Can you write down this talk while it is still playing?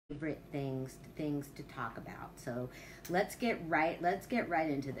favorite things to talk about. So let's get right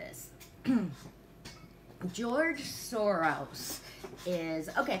into this. George Soros is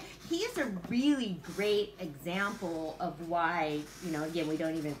he's a really great example of why, again, we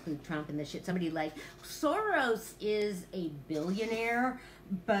don't even include Trump in this shit. Somebody like Soros is a billionaire,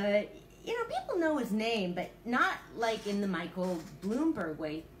 but people know his name, but not like in the Michael Bloomberg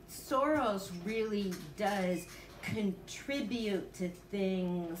way. Soros really does contribute to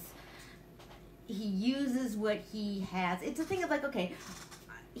things. He uses what he has. It's a thing of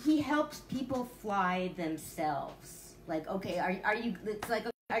he helps people fly themselves. Are you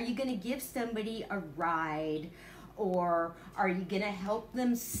gonna give somebody a ride, or are you gonna help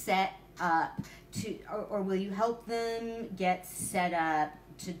them set up or will you help them get set up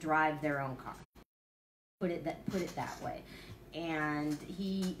to drive their own car? Put it that way. And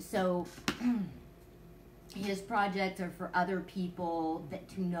his projects are for other people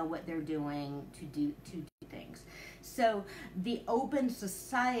to know what they're doing, to do things. So the Open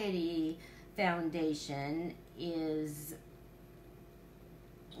Society Foundation is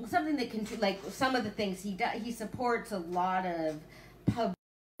something that can, some of the things he does. He supports a lot of public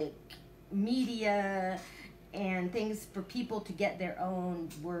media and things for people to get their own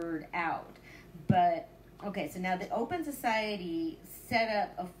word out. But so now the Open Society set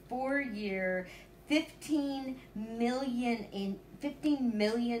up a 4-year, $15 million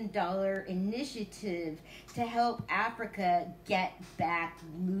initiative to help Africa get back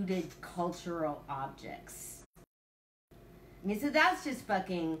looted cultural objects. So that's just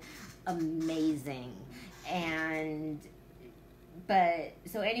fucking amazing. But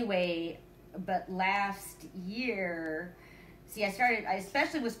last year, I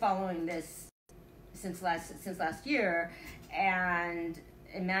especially was following this since last year, and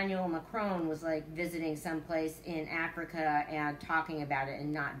Emmanuel Macron was visiting someplace in Africa and talking about it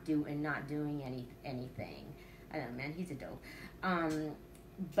and not doing anything. I don't know, man, he's a dope.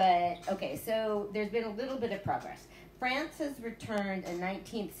 So there's been a little bit of progress. France has returned a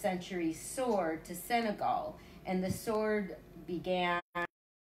 19th century sword to Senegal, and the sword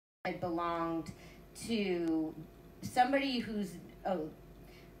belonged to somebody who's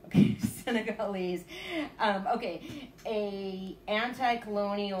Senegalese, a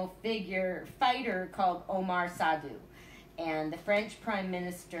anti-colonial fighter called Omar Sadou, and the French Prime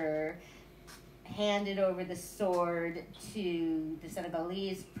Minister handed over the sword to the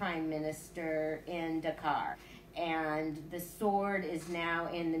Senegalese Prime Minister in Dakar, and the sword is now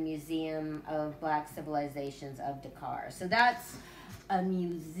in the Museum of Black Civilizations of Dakar. So that's a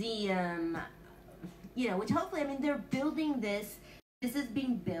museum, which hopefully, they're building this. This is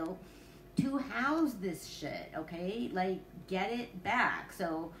being built to house this shit, okay? Get it back.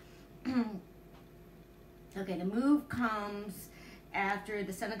 So, the move comes after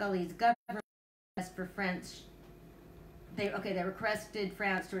the Senegalese government asked for France. They requested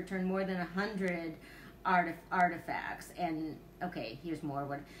France to return more than 100 artifacts. And, here's more.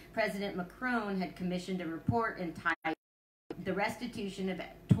 What President Macron had commissioned a report entitled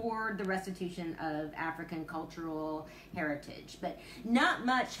toward the restitution of African cultural heritage. But not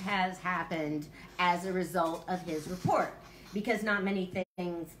much has happened as a result of his report, because not many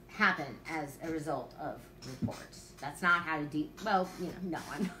things happen as a result of reports. That's not how to do, no,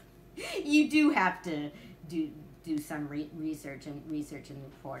 I'm not. You do have to do some research and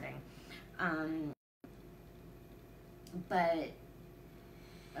reporting.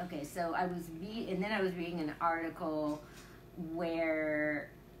 So I was reading an article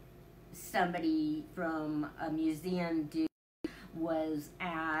where somebody from a museum was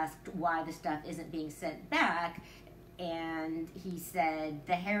asked why the stuff isn't being sent back, and he said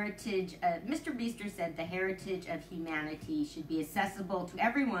Mr. Beaster said the heritage of humanity should be accessible to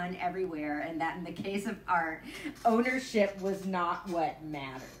everyone, everywhere, and that in the case of art, ownership was not what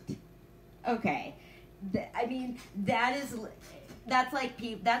mattered. That's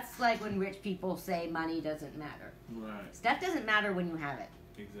like when rich people say money doesn't matter. Right. Stuff doesn't matter when you have it.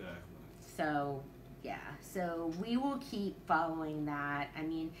 Exactly. So, yeah. So we will keep following that.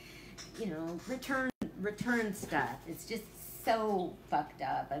 Return stuff. It's just so fucked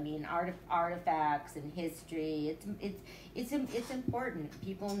up. Artifacts and history. It's important.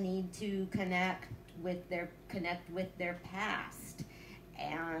 People need to connect with their past,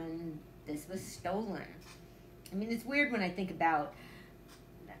 and this was stolen. It's weird when I think about,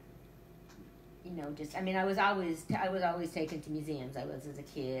 I was always taken to museums. I was as a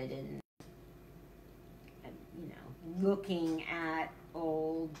kid, and looking at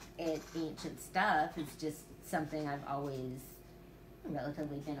ancient stuff is just something I've always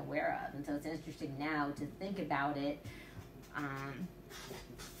relatively been aware of, and so it's interesting now to think about it.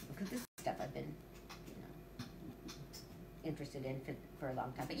 interested in for a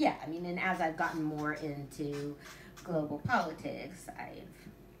long time. But yeah, I mean, and as I've gotten more into global politics, I've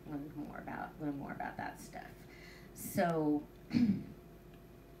learned more about that stuff. So,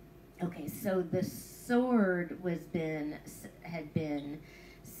 okay, so the sword had been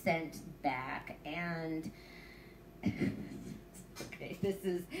sent back, and okay, this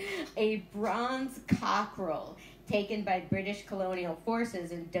is a bronze cockerel taken by British colonial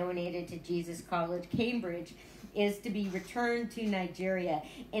forces and donated to Jesus College, Cambridge, is to be returned to Nigeria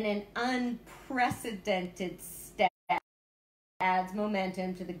in an unprecedented step that adds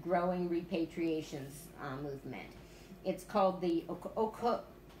momentum to the growing repatriations movement. It's called the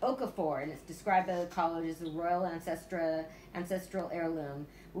Okafor, and it's described by the college as the royal ancestral heirloom.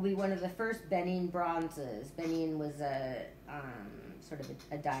 Will be one of the first Benin bronzes. Benin was a sort of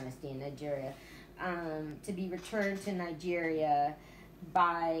a dynasty in Nigeria. To be returned to Nigeria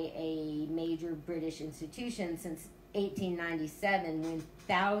by a major British institution since 1897, when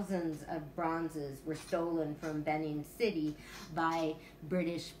thousands of bronzes were stolen from Benin City by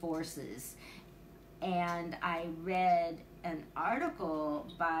British forces. And I read an article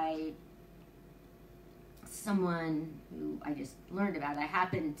by someone who I just learned about. I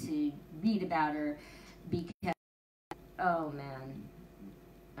happened to read about her because, oh man,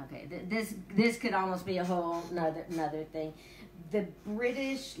 okay, this could almost be a whole another thing. The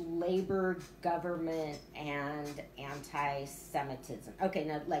British Labour government and anti-Semitism. Okay,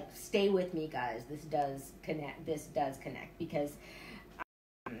 now stay with me, guys. This does connect because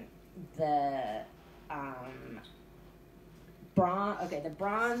the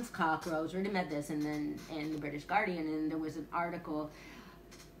bronze cockroach. Read about this, and then in the British Guardian, and there was an article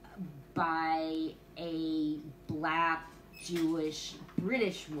by a black Jewish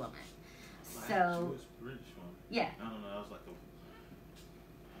British woman. Jewish British woman. Yeah. I don't know. That was like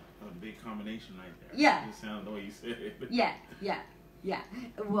a big combination right there. Yeah. It sounded the way you said it. Yeah.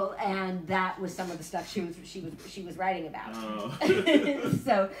 Well, and that was some of the stuff she was writing about. Oh.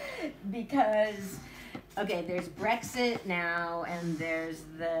 So, because there's Brexit now, and there's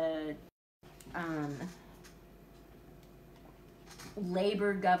the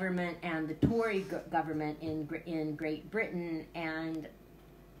Labour government and the Tory government in Great Britain, and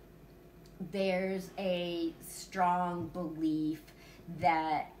there's a strong belief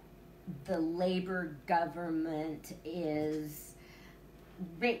that the Labour government is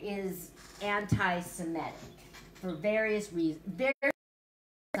anti-Semitic for various reasons.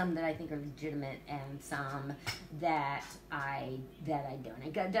 Some that I think are legitimate, and some that I don't.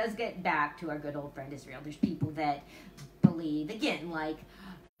 It does get back to our good old friend Israel. There's people that believe, again,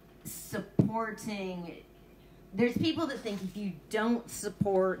 supporting. There's people that think if you don't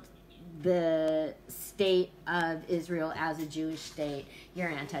support the state of Israel as a Jewish state, you're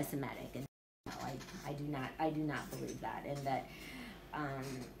anti-Semitic, and no, I do not believe that, and that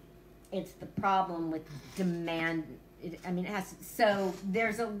it's the problem with demand. It has. So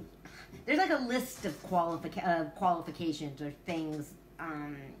there's a list of qualifications or things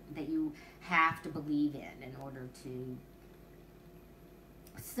that you have to believe in order to.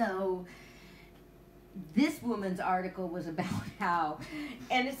 So this woman's article was about how,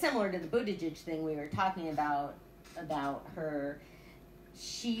 and it's similar to the Buttigieg thing we were talking about her.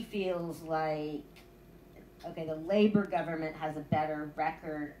 She feels like, okay, the Labour government has a better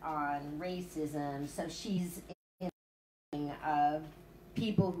record on racism, so she's of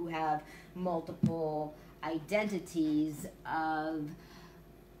people who have multiple identities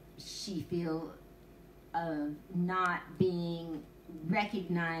she feels of not being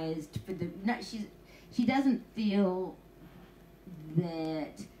recognized for she doesn't feel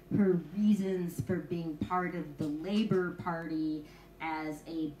that her reasons for being part of the Labour Party as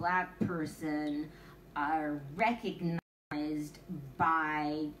a black person are recognized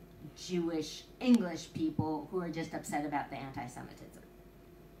by Jewish English people who are just upset about the anti-Semitism.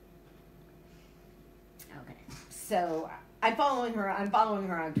 Okay, so I'm following her on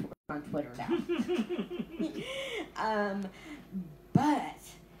Twitter now. But,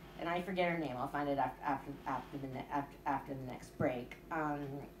 and I forget her name. I'll find it after the next break.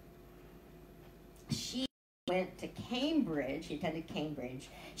 She went to Cambridge. She attended Cambridge.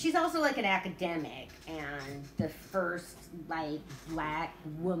 She's also an academic and the first black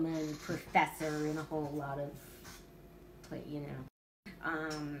woman professor in a whole lot of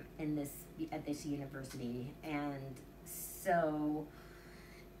at this university. And so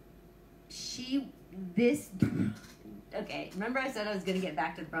remember I said I was going to get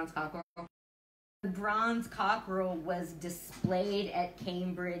back to the bronze cockerel? The bronze cockerel was displayed at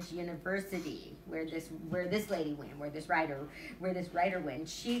Cambridge University, where this writer went.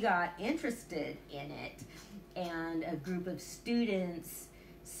 She got interested in it and a group of students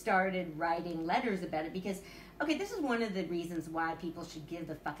started writing letters about it because, okay, this is one of the reasons why people should give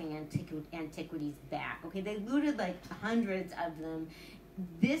the fucking antiquities back. Okay, they looted like hundreds of them.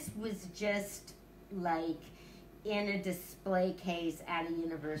 This was just like in a display case at a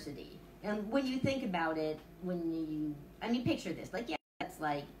university. And when you think about it, picture this. Like, yeah, that's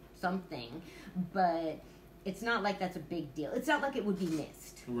like something, but it's not like that's a big deal. It's not like it would be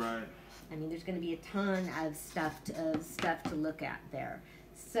missed. Right. I mean, there's going to be a ton of stuff to look at there.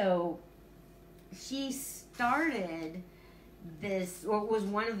 So she started this, or was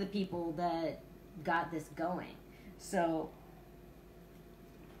one of the people that got this going. So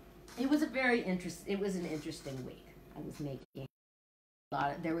it was an interesting week. I was making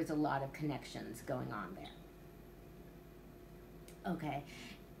there was a lot of connections going on there. Okay.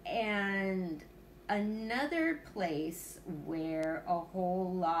 And another place where a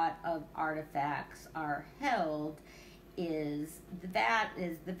whole lot of artifacts are held is the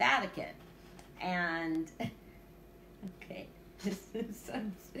Vatican. And okay, this is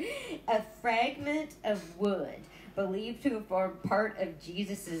a fragment of wood believed to have formed part of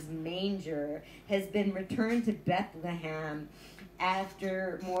Jesus's manger has been returned to Bethlehem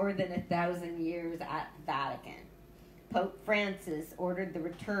after more than 1,000 years at the Vatican. Pope Francis ordered the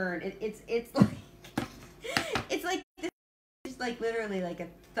return. It's like literally like a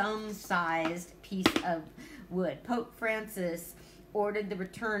thumb-sized piece of wood. Pope Francis ordered the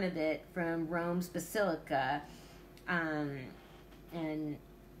return of it from Rome's Basilica, and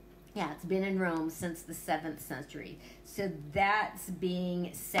yeah, it's been in Rome since the 7th century. So that's being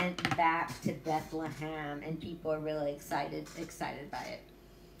sent back to Bethlehem, and people are really excited by it.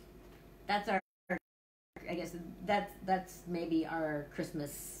 That's our, I guess that's maybe our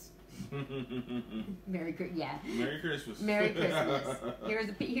Christmas. Merry Christmas. Merry Christmas. Here's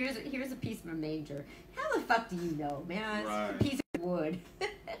a piece of a manger. How the fuck do you know, man? Right. It's a piece of wood.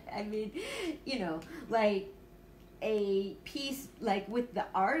 I mean, like a piece, like with the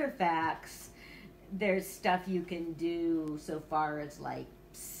artifacts, there's stuff you can do so far as like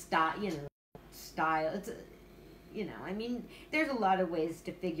style. It's I mean, there's a lot of ways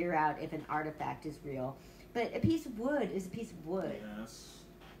to figure out if an artifact is real, but a piece of wood is a piece of wood. Yes.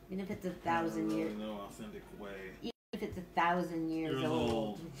 Even if it's 1,000 years. No authentic way. Even if it's 1,000 years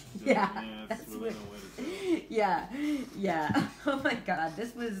old. Yeah, that's really no way to tell. Yeah. Oh my God,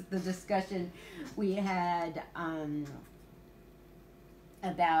 this was the discussion we had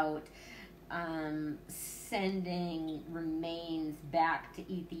about sending remains back to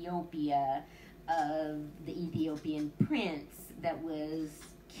Ethiopia of the Ethiopian prince that was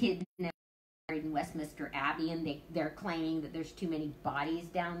kidnapped in Westminster Abbey, and they're claiming that there's too many bodies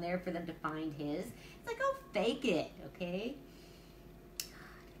down there for them to find his. It's like, oh, fake it, okay?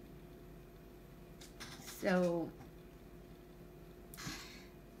 So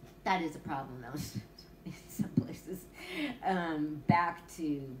that is a problem, though, in some places. Back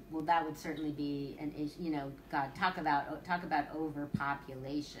to, well, that would certainly be an issue. God, talk about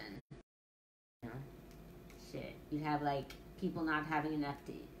overpopulation. Shit, you have like people not having enough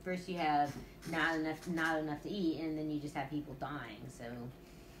to eat. First you have not enough to eat, and then you just have people dying. So,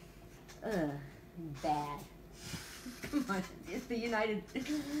 bad. Come on, it's the United.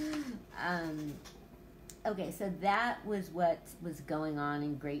 Okay, so that was what was going on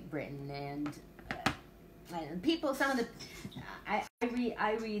in Great Britain, and people. Some of the, I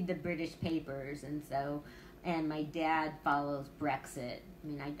read the British papers, and my dad follows Brexit. I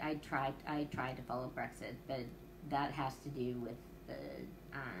mean, I tried to follow Brexit, but that has to do with the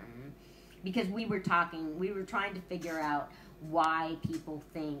because we were trying to figure out why people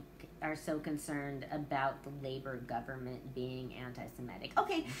are so concerned about the Labour government being anti-Semitic.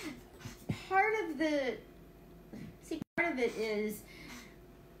 Okay, part of it is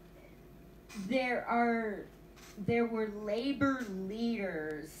there were Labour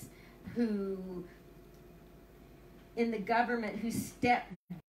leaders who in the government who stepped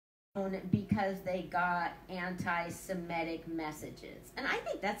down because they got anti-Semitic messages, and I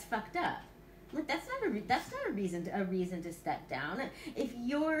think that's fucked up. Like, that's not a reason to step down. If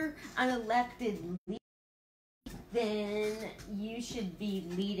you're an elected leader, then you should be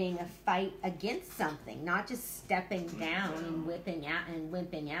leading a fight against something, not just stepping down and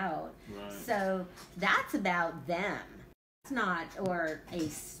wimping out. Right. So that's about them. It's not, or a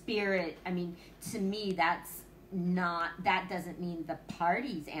spirit. I mean, to me, that doesn't mean the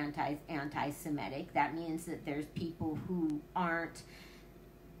party's anti-Semitic. That means that there's people who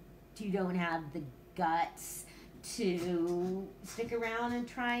don't have the guts to stick around and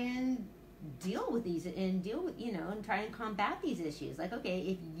try and deal with these and try and combat these issues. Like,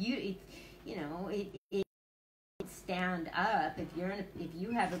 okay, if stand up if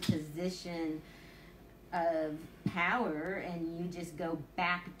you have a position of power and you just go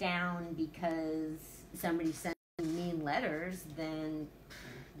back down because somebody sent you mean letters, then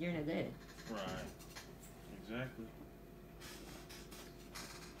you're no good. Right. Exactly.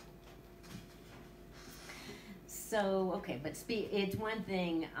 So, okay, but it's one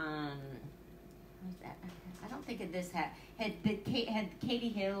thing, what was that? I don't think of this had Katie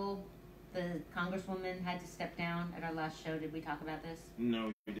Hill, the congresswoman, had to step down at our last show. Did we talk about this?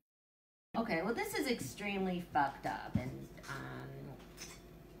 No, we didn't. Okay, well, this is extremely fucked up, and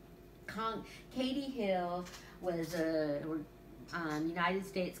Katie Hill was a United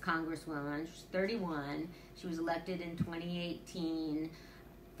States congresswoman. She was 31. She was elected in 2018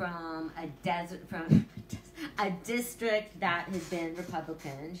 from a district that has been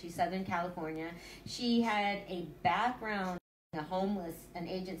Republican. She's Southern California. She had a background in an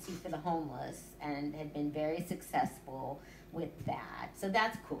agency for the homeless, and had been very successful with that. So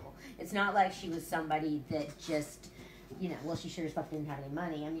that's cool. It's not like she was somebody that just, well, she sure as fuck didn't have any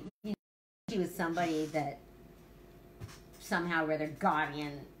money. I mean, she was somebody that somehow or other got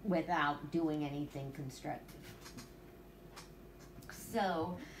in without doing anything constructive.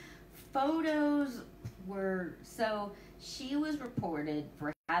 So, she was reported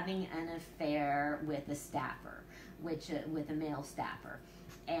for having an affair with a staffer, with a male staffer.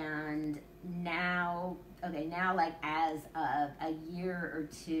 And now like as of a year or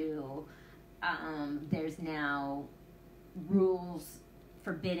two, there's now rules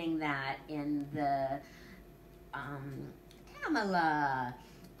forbidding that in the Kamala,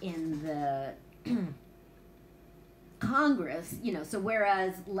 in the Congress, so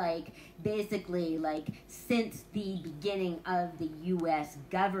whereas basically since the beginning of the U.S.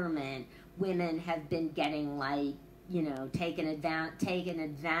 government, women have been getting taken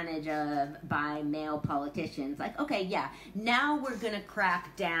advantage of by male politicians. Okay, yeah, now we're gonna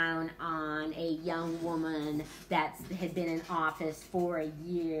crack down on a young woman that had been in office for a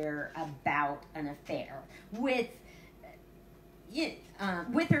year about an affair with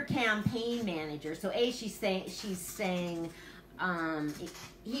her campaign manager. So she's saying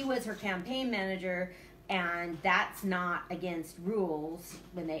he was her campaign manager, and that's not against rules.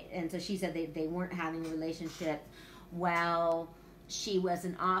 So she said they weren't having a relationship while she was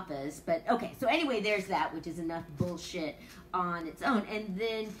in office. But okay, so anyway, there's that, which is enough bullshit on its own. And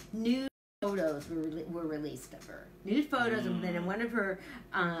then nude photos were released of her. Nude photos, and then in one of her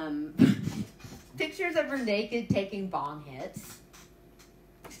pictures of her naked taking bong hits.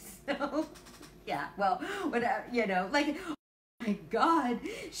 So, yeah, well, whatever, oh my God,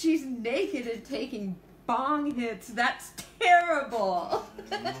 she's naked and taking bong hits. That's terrible.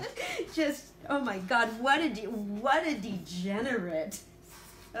 Just, oh my God, what a degenerate.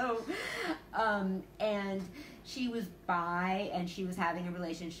 So, and she was bi, and she was having a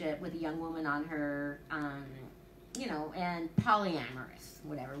relationship with a young woman on her, and polyamorous,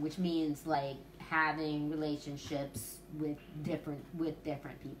 whatever, which means having relationships with different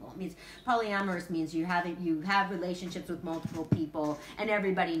people. It means polyamorous means you have relationships with multiple people, and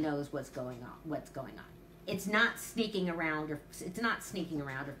everybody knows what's going on. It's not sneaking around or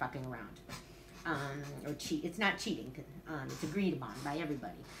fucking around, or cheat. It's not cheating. It's agreed upon by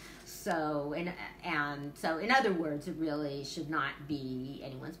everybody. So so in other words, it really should not be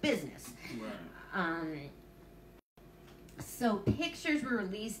anyone's business. Right. So pictures were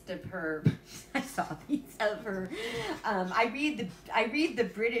released of her. I saw these of her. I read the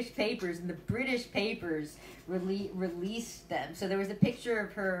British papers, and the British papers released them. So there was a picture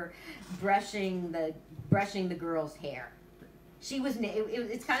of her brushing the girl's hair. She was.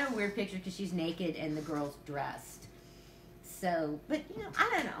 It's kind of a weird picture because she's naked and the girl's dressed. So, but I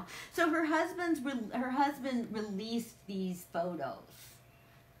don't know. So her husband released these photos.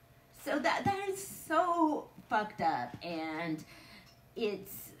 So that is so fucked up, and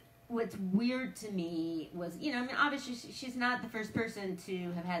what's weird to me was, obviously she's not the first person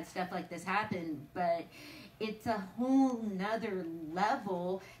to have had stuff like this happen, but it's a whole nother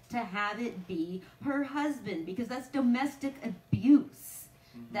level to have it be her husband, because that's domestic abuse.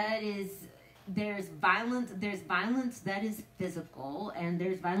 Mm-hmm. That is, there's violence that is physical, and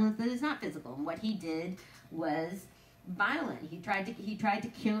there's violence that is not physical, and what he did was violent. He tried to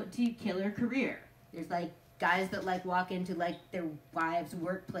kill her career. There's guys that walk into their wives'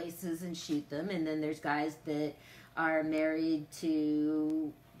 workplaces and shoot them, and then there's guys that are married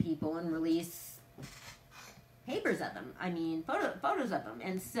to people and release papers of them. I mean, photos of them,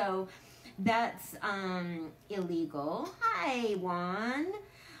 and so that's illegal. Hi, Juan.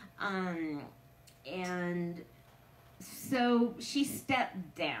 And so she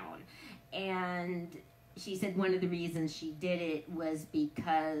stepped down, and she said one of the reasons she did it was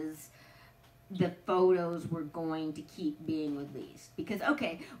because the photos were going to keep being released. Because,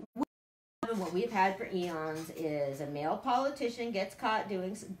 okay, what we've had for eons is a male politician gets caught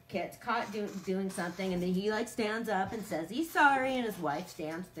doing something, and then he like stands up and says he's sorry, and his wife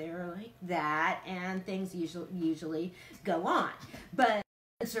stands there like that, and things usually go on. But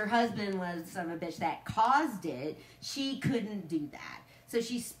since her husband was son of a bitch that caused it, she couldn't do that. So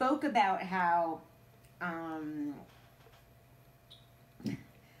she spoke about how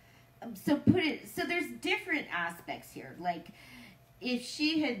so there's different aspects here. Like, if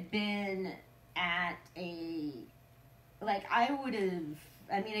she had been at I would have,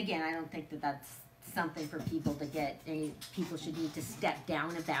 I mean, again, I don't think that that's something for people to get, people should need to step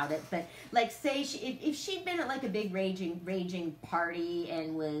down about it, but, like, say, if she'd been at, like, a big raging party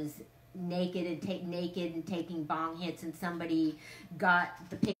and was naked and taking bong hits, and somebody got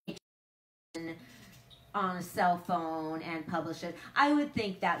the picture on a cell phone and published it, I would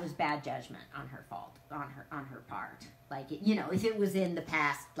think that was bad judgment on her part. Like, you know, if it was in the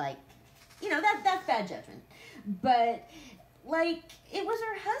past, like, you know, that's bad judgment. But, like, it was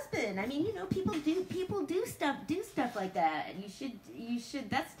her husband. I mean, you know, people do stuff like that. You should,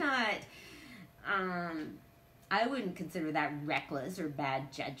 that's not, I wouldn't consider that reckless or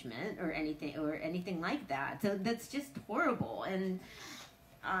bad judgment or anything like that. So that's just horrible. And,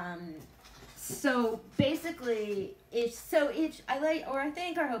 so basically, I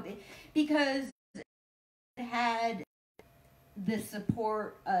think or hope, because it had the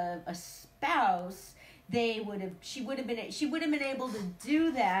support of a spouse, she would have been able to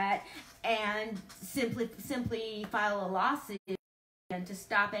do that and simply file a lawsuit and to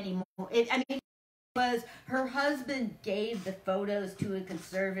stop any more. Was her husband gave the photos to a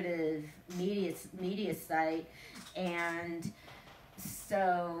conservative media site, and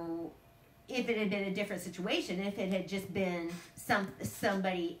so if it had been a different situation, if it had just been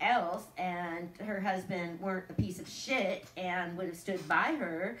somebody else and her husband weren't a piece of shit and would have stood by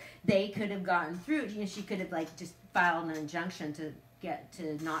her, they could have gotten through. You know, she could have like just filed an injunction to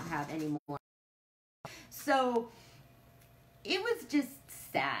not have any more. So it was just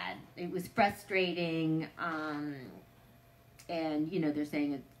sad. It was frustrating, and you know, they're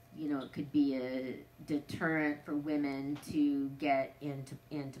saying it. You know, it could be a deterrent for women to get into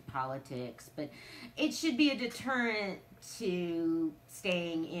politics, but it should be a deterrent to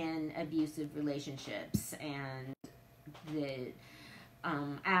staying in abusive relationships. And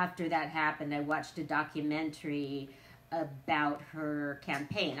after that happened, I watched a documentary about her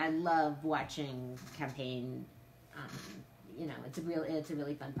campaign. I love watching campaign. You know, it's a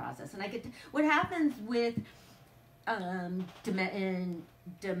really fun process, and what happens with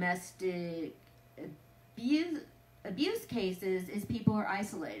domestic abuse cases is people are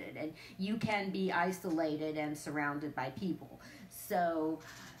isolated, and you can be isolated and surrounded by people. So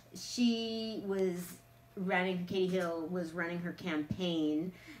Katie Hill was running her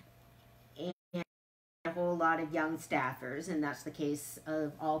campaign, and a whole lot of young staffers, and that's the case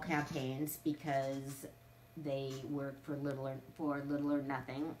of all campaigns because they work for little or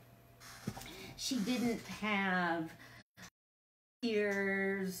nothing. She didn't have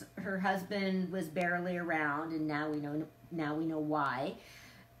years. Her husband was barely around, and now we know why.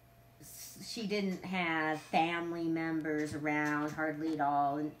 She didn't have family members around hardly at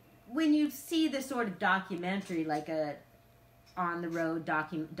all. And when you see this sort of documentary, like a on the road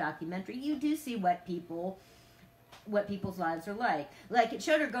documentary, you do see what people's lives are like. Like, it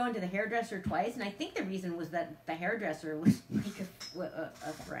showed her going to the hairdresser twice, and I think the reason was that the hairdresser was like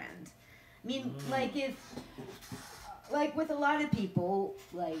a friend. I mean, like with a lot of people,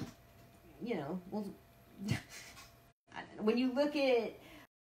 like, you know, well, when you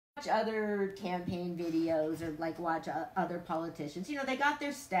watch other campaign videos or like watch other politicians, you know, they got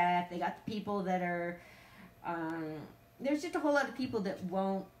their staff, they got the people that are, there's just a whole lot of people that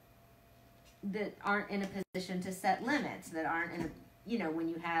aren't in a position to set limits, that aren't in a, you know, when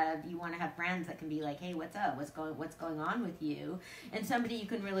you want to have friends that can be like, hey, what's up? What's going on with you? And somebody you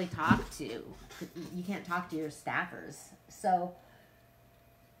can really talk to. You can't talk to your staffers. So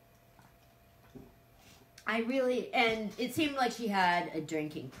and it seemed like she had a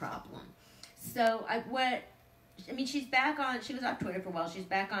drinking problem. So she was off Twitter for a while. She's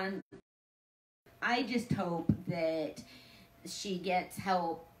back on. I just hope that she gets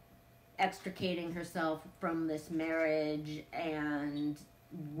help extricating herself from this marriage, and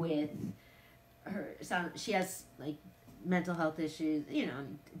with she has like mental health issues, you know,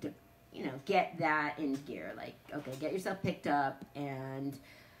 get that in gear. Like, okay, get yourself picked up and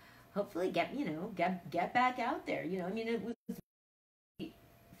hopefully get back out there. You know, I mean, it was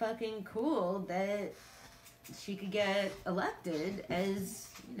fucking cool that she could get elected as,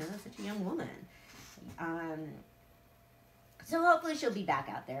 such a young woman. So hopefully she'll be back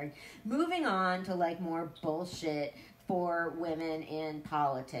out there. Moving on to like more bullshit for women in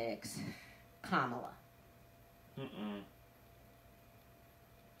politics. Kamala.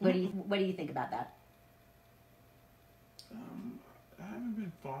 What do you think about that? I haven't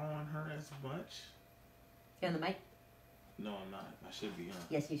been following her as much. You on the mic? No, I'm not. I should be on.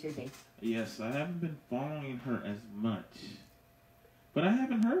 Yes, you should be. Yes, I haven't been following her as much. But I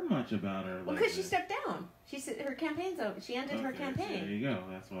haven't heard much about her. Well, because she stepped down. Her campaign's over. She ended her campaign. There you go.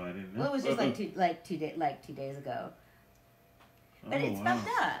 That's why I didn't know. Well, it was just like 2 days ago. But it's fucked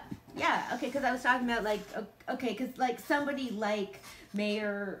up. Yeah. Okay. Because I was talking about because like somebody like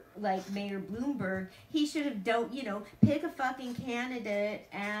Mayor Bloomberg, he should have pick a fucking candidate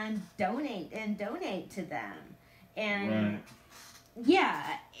and donate to them. And right.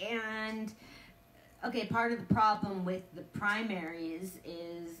 Yeah, and okay, part of the problem with the primaries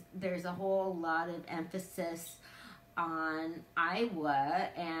is there's a whole lot of emphasis on Iowa,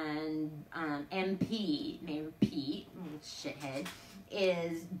 and MP, Mayor Pete, shithead,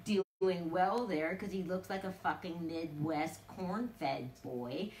 is doing well there because he looks like a fucking Midwest corn-fed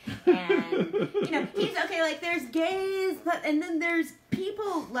boy. And, he's okay, like, there's gays, and then there's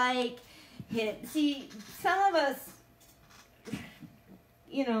people like him. See, some of us,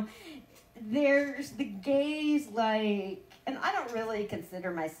 there's the gays, like, and I don't really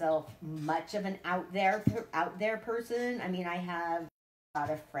consider myself much of an out there person. I mean, I have a lot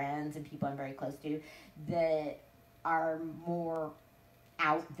of friends and people I'm very close to that are more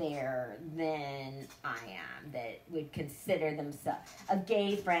out there than I am, that would consider themselves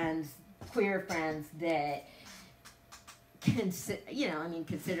gay friends, queer friends that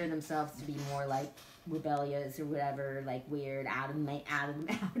consider themselves to be more like rebellious or whatever, like weird, out of the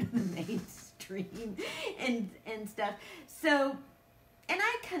mainstream and stuff. So, and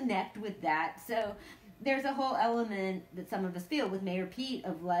I connect with that. So there's a whole element that some of us feel with Mayor Pete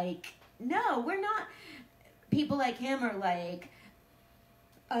of like, no, we're not. People like him are like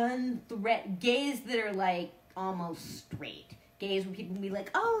gays that are like almost straight. Gays where people can be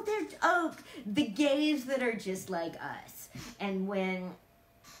like, the gays that are just like us. And when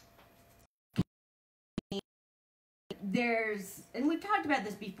and we've talked about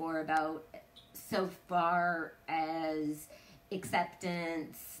this before, about so far as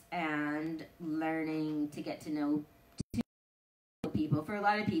acceptance and learning to get to know people. For a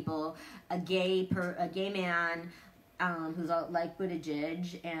lot of people, a gay man who's like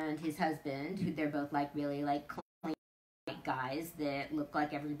Buttigieg and his husband, who they're both like really like clean guys that look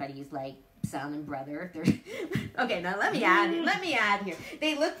like everybody's like son and brother. Okay, now let me add here.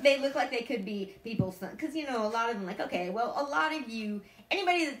 They look like they could be people's son, because a lot of them like, okay, well, a lot of you,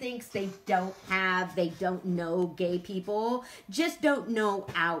 anybody that thinks they don't know gay people, just don't know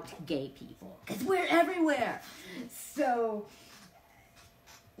out gay people, because we're everywhere. So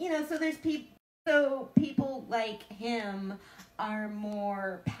so there's people like him are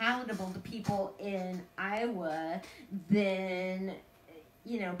more palatable to people in Iowa than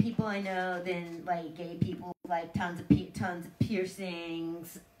people I know, than like gay people, like tons of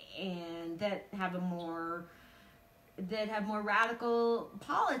piercings, and that have more radical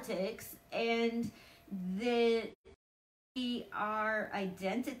politics, and that our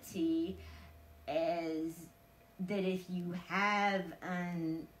identity is that if you have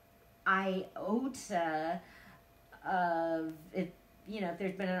an iota of, if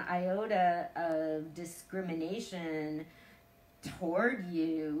there's been an iota of discrimination toward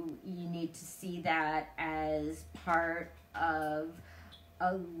you, you need to see that as part of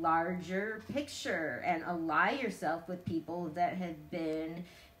a larger picture and ally yourself with people that have been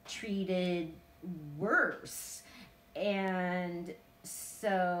treated worse. And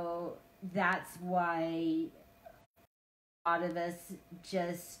so that's why a lot of us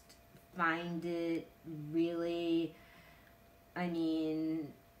just find it really,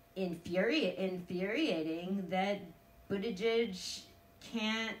 infuriating that Buttigieg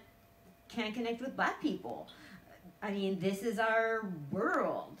can't connect with black people. This is our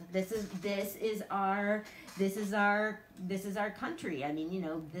world. This is our country.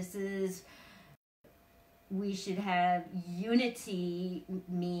 We should have unity.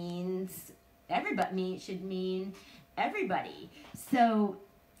 Means everybody should mean everybody. So,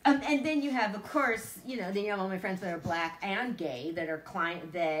 and then you have, of course, then you have all my friends that are black and gay that are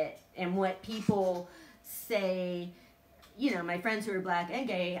and what people say. My friends who are black and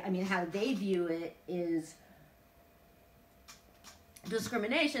gay, how they view it is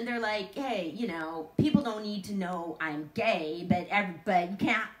discrimination. They're like, hey, you know, people don't need to know I'm gay, but you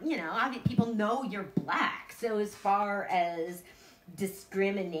can't, you know, people know you're black. So as far as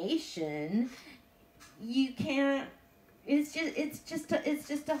discrimination, you can't. It's just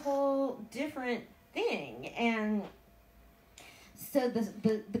a whole different thing. And so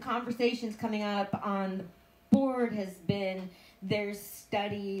the conversations coming up on the board has been, there's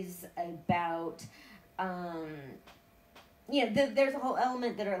studies about there's a whole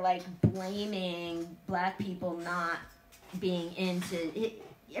element that are like blaming black people not being into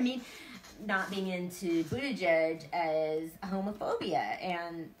Buttigieg as homophobia.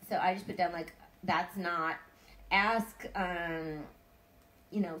 And so I just put down, like, that's not, ask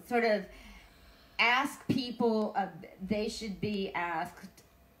people, they should be asked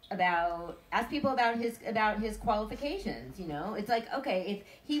people about his qualifications. You know, it's like, okay, if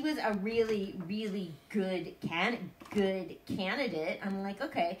he was a really, really good candidate, I'm like,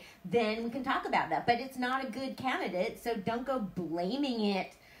 okay, then we can talk about that. But it's not a good candidate, so don't go blaming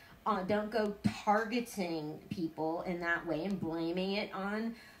it on, don't go targeting people in that way and blaming it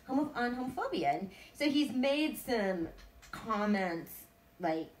on homophobia. And so he's made some comments,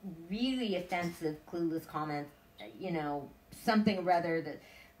 like really offensive, clueless comments, you know, something or other that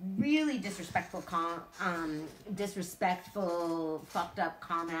really disrespectful, fucked up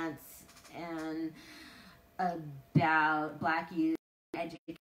comments and about black youth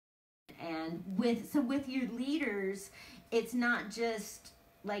education. And with your leaders, it's not just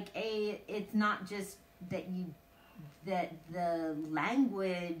that the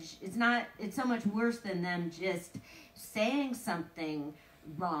language, it's so much worse than them just saying something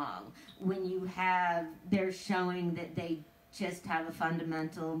wrong. When they're showing that they just have a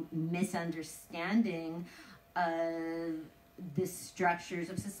fundamental misunderstanding of the structures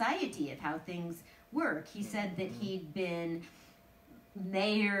of society, of how things work. He said that he'd been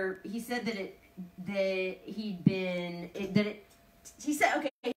mayor. He said he said, okay,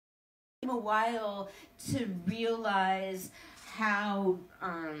 it took him a while to realize how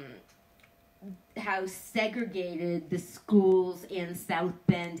segregated the schools in South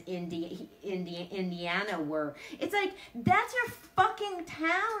Bend, Indiana were. It's like, that's your fucking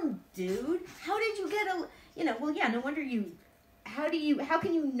town, dude. How did you get no wonder how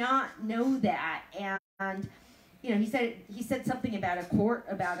can you not know that? And you know, he said something about a court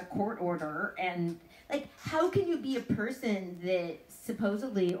order, and like, how can you be a person that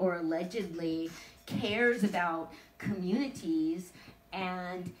supposedly or allegedly cares about communities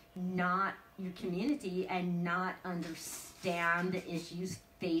and not your community and not understand the issues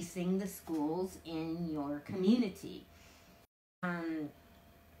facing the schools in your community?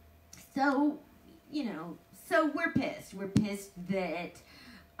 So, you know, so we're pissed. We're pissed that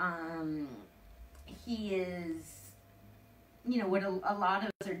he is, you know, what a lot of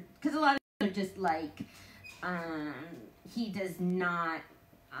us are, because a lot of us are just like, he does not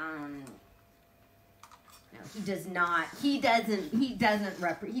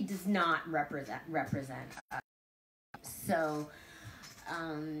represent us. So,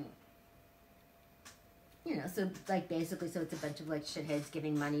 you know, so like basically, so it's a bunch of like shitheads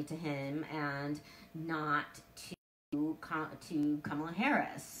giving money to him and not to Kamala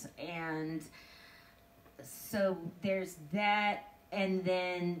Harris. And so there's that, and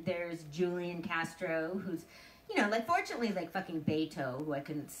then there's Julian Castro, who's, you know, like, fortunately, like fucking Beto, who I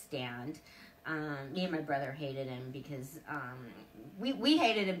couldn't stand. Me and my brother hated him because we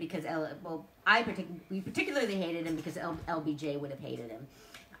hated him because we particularly hated him because LBJ would have hated him.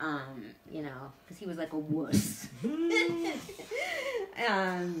 You know, because he was like a wuss.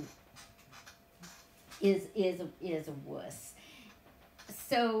 Is a wuss.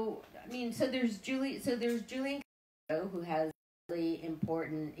 So I mean, so there's Julian Castro, who has really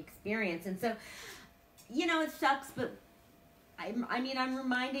important experience, and so, you know, it sucks, but I'm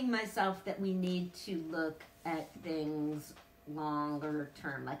reminding myself that we need to look at things longer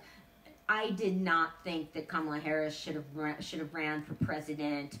term. Like, I did not think that Kamala Harris should have ran for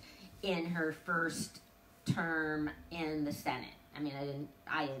president in her first term in the Senate. I mean,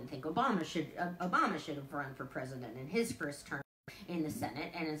 I didn't think Obama should have run for president in his first term in the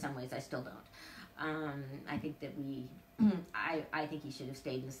Senate, and in some ways I still don't. I think that I think he should have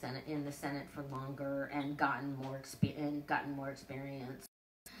stayed in the Senate for longer and gotten more experience.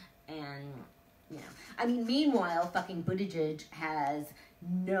 And, you know, I mean, meanwhile, fucking Buttigieg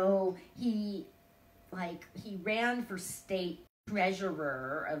he ran for state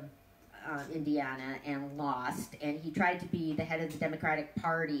treasurer of Indiana and lost, and he tried to be the head of the Democratic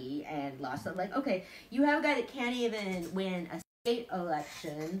Party and lost. So, like, okay, you have a guy that can't even win a state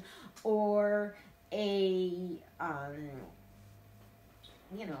election or a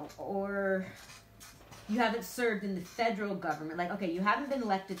or you haven't served in the federal government. Like, okay, you haven't been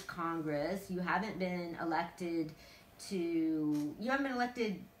elected to Congress. You haven't been elected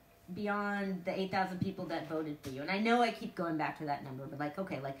beyond the 8,000 people that voted for you. And I know I keep going back to that number, but like,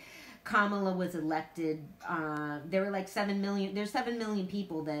 okay, like Kamala was elected. There were like 7 million. There's 7 million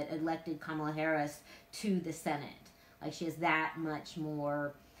people that elected Kamala Harris to the Senate. Like, she has that much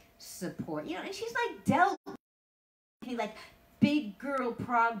more support, and she's like dealt with like big girl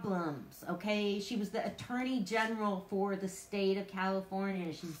problems. Okay, she was the Attorney General for the state of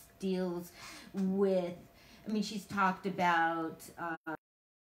California. She deals with. I mean, she's talked about.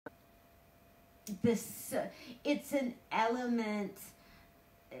 This it's an element,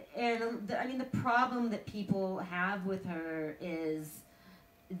 and the problem that people have with her is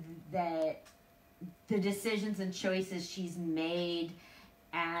that the decisions and choices she's made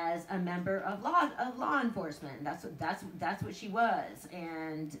as a member of law enforcement. That's what she was,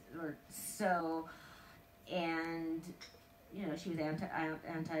 and she was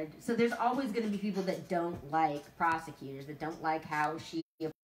anti. So there's always going to be people that don't like prosecutors, that don't like how she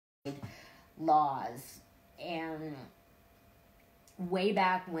applied laws. And way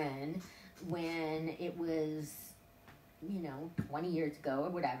back when it was 20 years ago or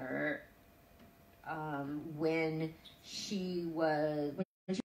whatever, when she was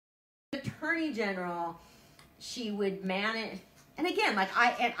Attorney General, she would manage, and again, like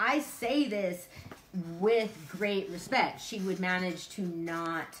I say this with great respect, she would manage to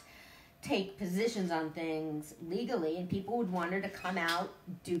not take positions on things legally, and people would want her to come out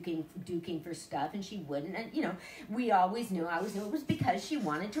duking for stuff, and she wouldn't. And we always knew, I always knew it was because she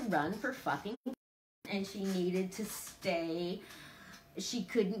wanted to run for fucking, and she needed to stay. She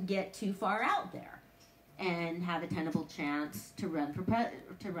couldn't get too far out there and have a tenable chance to run for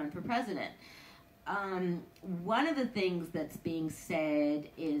president. One of the things that's being said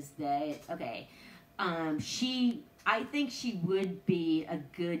is that I think she would be a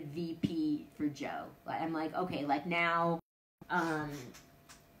good VP for Joe. I'm like, okay, like now,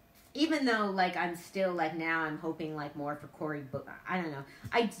 even though like I'm still like now I'm hoping like more for Cory Booker. I don't know.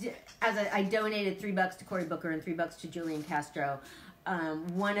 I donated $3 to Cory Booker and $3 to Julian Castro.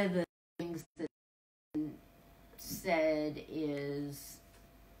 One of the things that said is,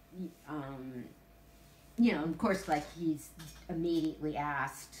 of course, like he's immediately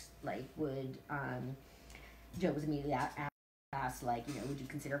asked, like, Joe was immediately asked, like, would you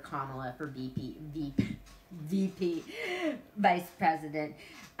consider Kamala for VP, Vice President?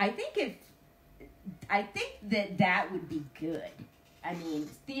 I think that would be good. I mean,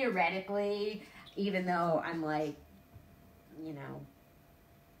 theoretically, even though I'm like,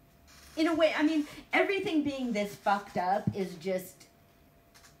 in a way, I mean, everything being this fucked up is just,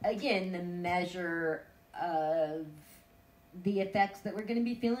 again, the measure of the effects that we're going to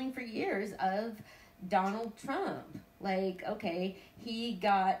be feeling for years of Donald Trump. Like, okay, he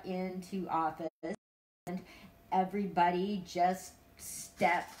got into office and everybody just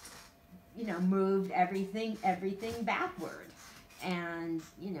moved everything backward. And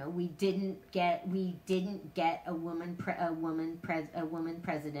we didn't get a woman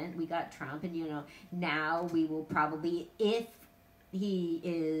president. We got Trump, and now we will probably, if he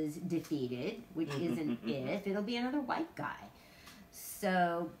is defeated, which isn't if, it'll be another white guy.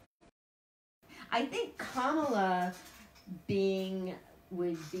 So I think Kamala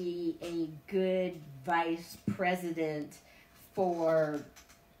would be a good vice president for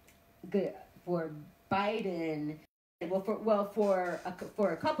Biden. For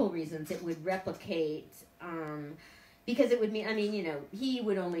a couple reasons. It would replicate, because it would mean, he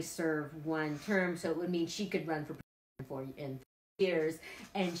would only serve one term, so it would mean she could run for president in 4 years,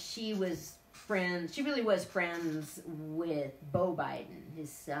 and she really was friends with Beau Biden,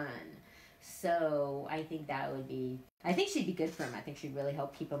 his son. So I think I think she'd be good for him. I think she'd really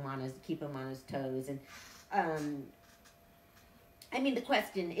help keep him on his toes. And the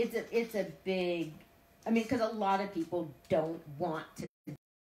question, it's a big. Because a lot of people don't want to be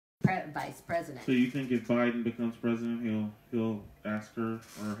vice president. So you think if Biden becomes president, he'll ask her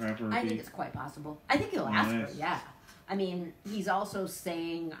or have her? I think it's quite possible. I think he'll ask her. Yeah. He's also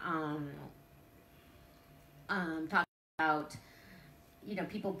saying, talking about,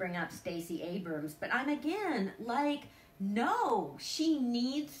 people bring up Stacey Abrams, but I'm again like, no, she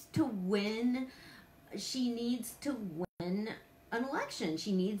needs to win. She needs to win an election.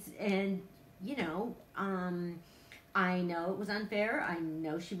 She needs I know it was unfair. I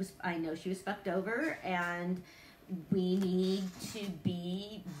know she was fucked over, and we need to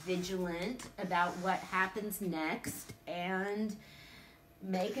be vigilant about what happens next and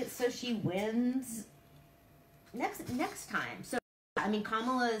make it so she wins next time. So I mean,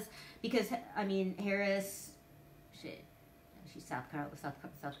 Kamala's, because, I mean, Harris, shit, she's South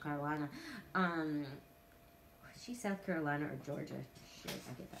Carolina. She's South Carolina or Georgia? Shit,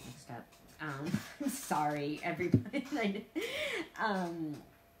 I get that mixed up. Sorry, everybody.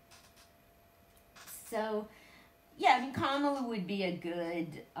 So, yeah, I mean, Kamala would be a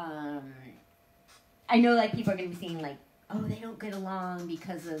good, I know, like, people are going to be saying, like, oh, they don't get along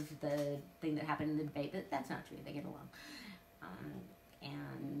because of the thing that happened in the debate, but that's not true. They get along.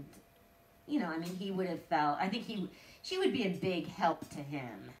 And, you know, I mean, he would have felt, I think she would be a big help to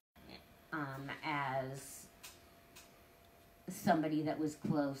him, as somebody that was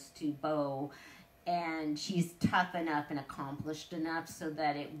close to Bo, and she's tough enough and accomplished enough so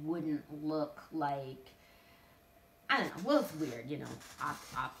that it wouldn't look like, I don't know, well, it's weird, you know,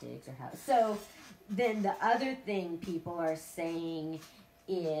 optics or how. So then the other thing people are saying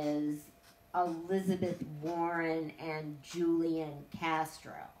is Elizabeth Warren and Julian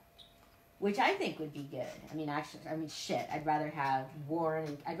Castro, which I think would be good. I mean, actually, I mean, shit, I'd rather have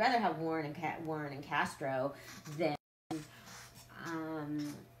Warren and Castro than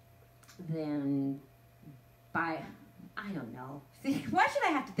by, I don't know. See, why should I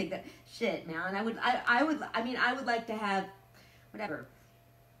have to think that shit, man? I would like to have whatever,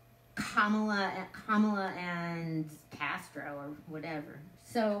 Kamala and Castro or whatever.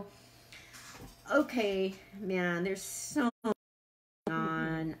 So, okay, man, there's so much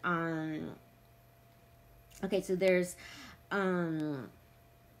on. Okay, so there's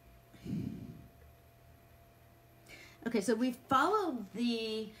okay, so we followed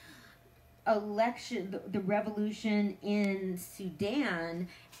the election, the revolution in Sudan,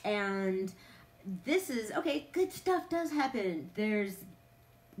 and this is, okay, good stuff does happen. There's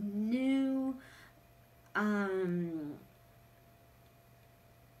new, okay,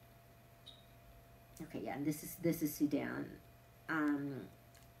 yeah, this is Sudan.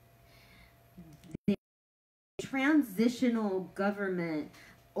 The transitional government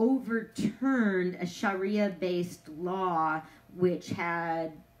overturned a Sharia-based law which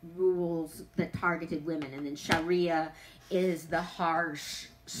had rules that targeted women, and then Sharia is the harsh,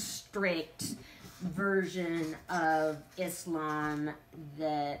 strict version of Islam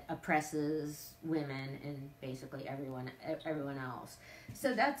that oppresses women and basically everyone else.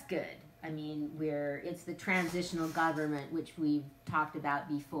 So that's good. I mean, it's the transitional government, which we've talked about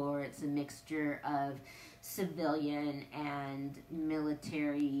before. It's a mixture of civilian and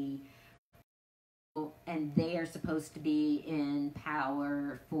military, and they are supposed to be in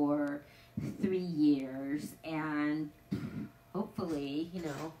power for 3 years, and hopefully, you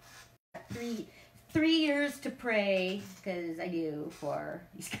know, three years to pray, because I do, for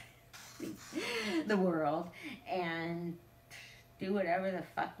the world, and do whatever the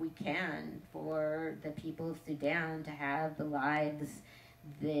fuck we can for the people of Sudan to have the lives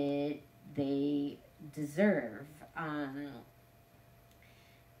that they deserve.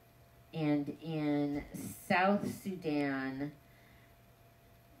 And in South Sudan,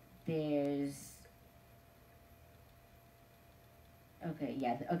 there's,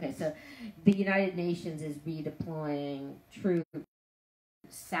 so the United Nations is redeploying troops.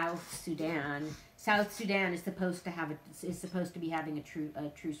 South Sudan is supposed to be having a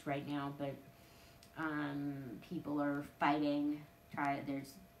truce right now, but people are fighting.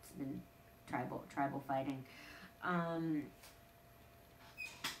 There's been tribal fighting,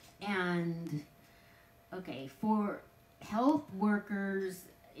 and okay, for health workers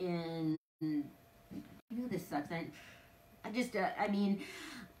in, you know, this sucks. I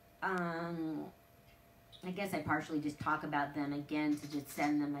guess I partially just talk about them again to just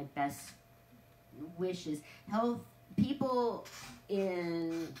send them my best wishes. People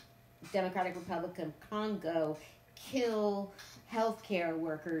in Democratic Republic of Congo kill healthcare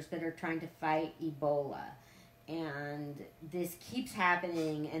workers that are trying to fight Ebola. And this keeps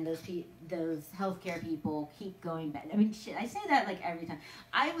happening, and those healthcare people keep going back. I mean, shit, I say that like every time.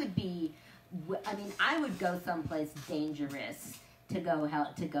 I would go someplace dangerous to go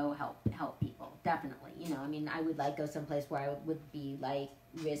help people. Definitely, you know. I mean, I would like go someplace where I would be like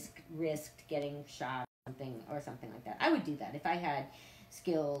risked getting shot or something like that. I would do that if I had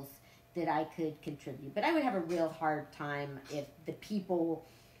skills that I could contribute. But I would have a real hard time if people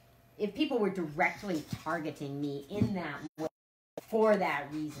were directly targeting me in that way for that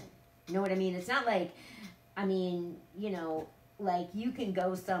reason. You know what I mean? It's not like, I mean, you know, like you can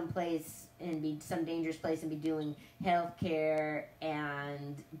go someplace and be some dangerous place and be doing healthcare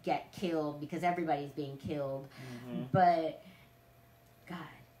and get killed because everybody's being killed. Mm-hmm. But God,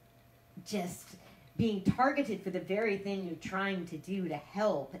 just being targeted for the very thing you're trying to do to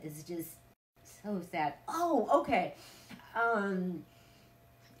help is just so sad. Oh, okay.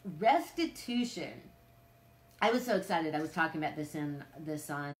 restitution. I was so excited. I was talking about this on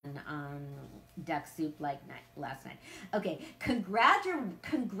Duck Soup last night. Okay,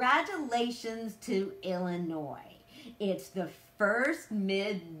 congratulations to Illinois. It's the first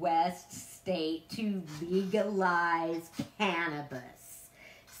Midwest state to legalize cannabis.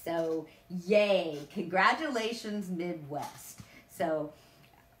 So, yay! Congratulations, Midwest. So,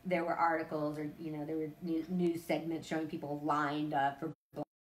 there were articles, or there were news segments showing people lined up for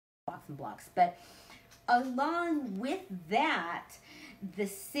blocks and blocks, but along with that, the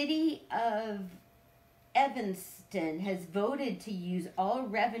city of Evanston has voted to use all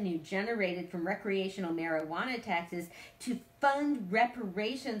revenue generated from recreational marijuana taxes to fund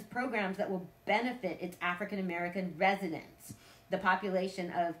reparations programs that will benefit its African American residents. The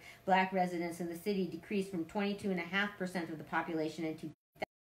population of black residents in the city decreased from 22.5% of the population in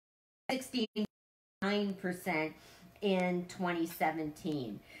 69% in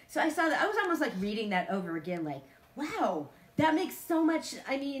 2017. So I saw that. I was almost like reading that over again, like, wow, that makes so much.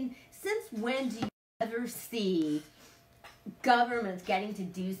 I mean, since when do you ever see governments getting to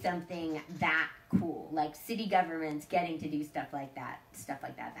do something that cool? Like city governments getting to do stuff like that,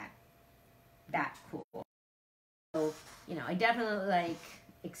 that cool. So, I definitely like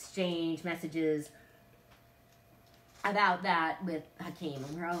exchange messages about that with Hakeem,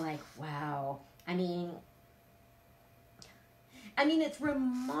 and we're all like, wow. I mean, it's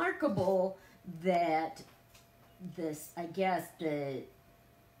remarkable that this, I guess, they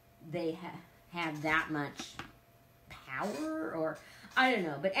have that much power, or I don't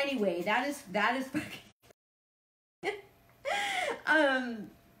know. But anyway, that is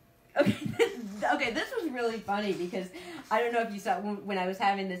okay, this was really funny because I don't know if you saw when I was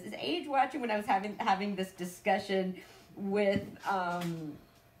having this, is Age watching, when I was having this discussion with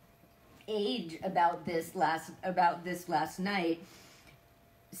Age about this last night.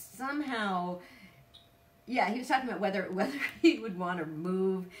 Somehow, yeah, he was talking about whether he would want to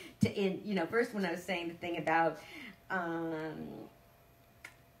move to first when I was saying the thing about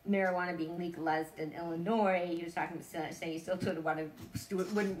marijuana being legalized in Illinois, he was talking about saying he still wouldn't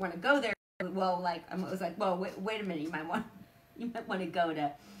want to go there. Well, I was like, well, wait a minute, you might want to go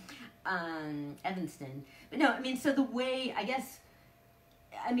to Evanston. But no, so the way, I guess,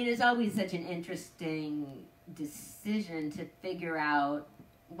 it's always such an interesting decision to figure out,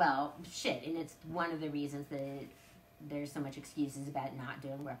 well, shit, and it's one of the reasons that there's so much excuses about not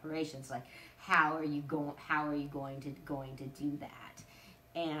doing reparations. Like, how are you going to do that?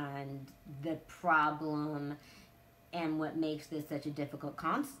 And the problem, and what makes this such a difficult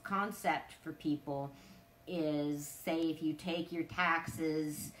concept for people, is, say, if you take your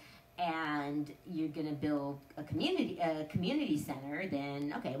taxes and you're going to build a community center,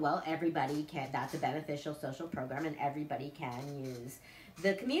 then, okay, well, everybody can, that's a beneficial social program, and everybody can use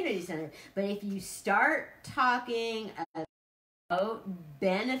the community center. But if you start talking about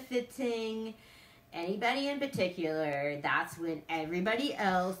benefiting anybody in particular, that's when everybody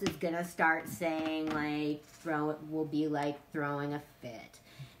else is going to start saying, like, will be like throwing a fit.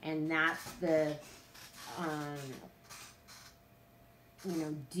 And that's the,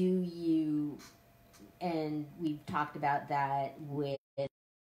 do you, and we've talked about that with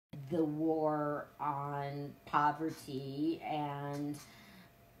the war on poverty and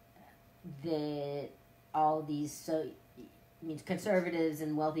all these, conservatives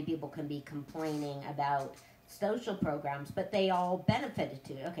and wealthy people can be complaining about social programs, but they all benefited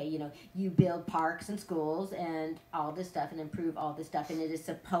to it. Okay, you build parks and schools and all this stuff and improve all this stuff, and it is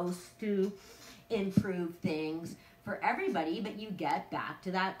supposed to improve things for everybody, but you get back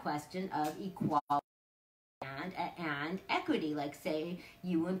to that question of equality and equity. Like, say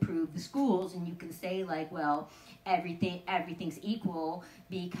you improve the schools, and you can say, like, well, everything's equal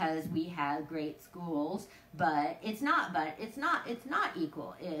because we have great schools, but it's not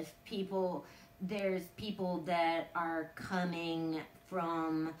equal. If there's people that are coming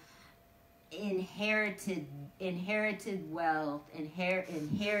from inherited wealth,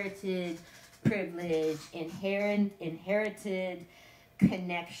 inherited privilege, inherited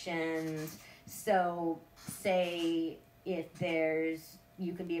connections. So, say if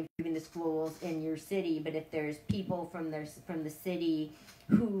you can be improving the schools in your city, but if there's people from the city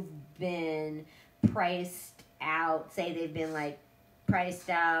who've been priced out, say they've been like priced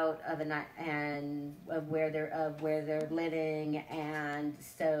out of where they're living, and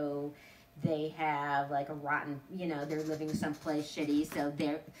so they have like a rotten, they're living someplace shitty,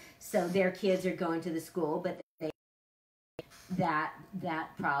 so their kids are going to the school, but that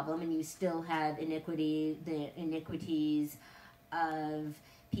problem, and you still have the iniquities of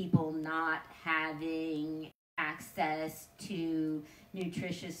people not having access to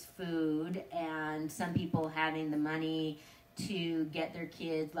nutritious food, and some people having the money to get their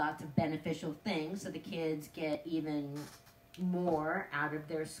kids lots of beneficial things so the kids get even more out of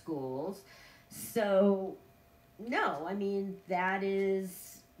their schools. So no, I mean that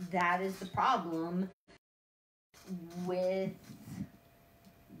is the problem with,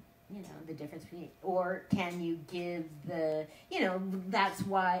 you know, the difference between, or can you give the, you know, that's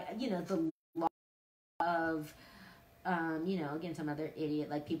why, you know, the law of, you know, again, some other idiot,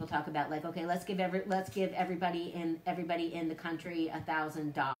 like people talk about, like, okay, let's give everybody in the country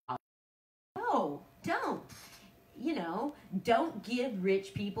 $1,000. No, don't. You know, don't give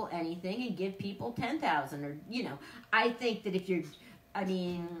rich people anything and give people 10,000, or, you know, I think that if you're, I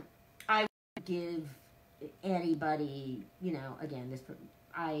mean, I would give anybody, you know, again,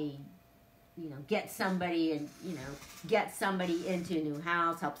 you know, get somebody into a new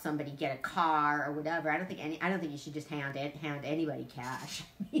house, help somebody get a car or whatever. I don't think you should just hand anybody cash.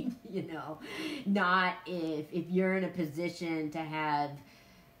 You know, not if you're in a position to have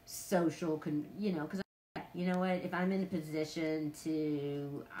social, you know, because, you know what, if I'm in a position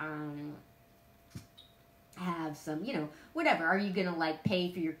to have some, you know, whatever, are you gonna like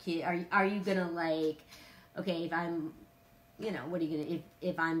pay for your kid? Are you gonna like, okay, if I'm, you know, what are you gonna,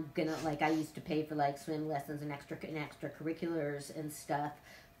 if I'm gonna, like, I used to pay for like swim lessons and extracurriculars and stuff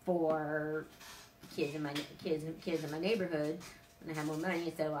for kids in my neighborhood when I have more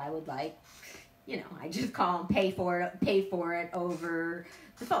money, so I would, like, you know, I just call and pay for it over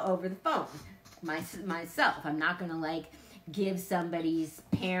the phone myself. I'm not gonna like give somebody's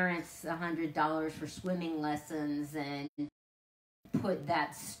parents $100 for swimming lessons and put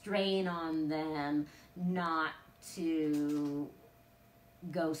that strain on them not to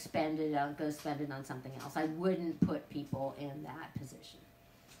go spend it on something else. I wouldn't put people in that position.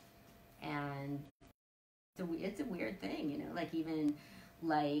 And it's a weird thing, you know, like even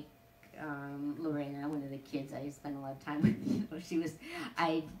like Lorena, one of the kids I spent a lot of time with, you know, she was,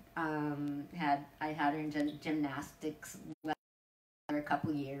 I had her in gymnastics for a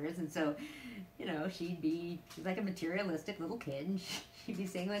couple years, and so, you know, she's like a materialistic little kid, and she'd be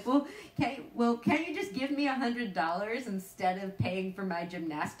saying like, well, can you just give me $100 instead of paying for my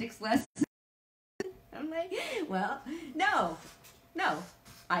gymnastics lesson? I'm like, well, no,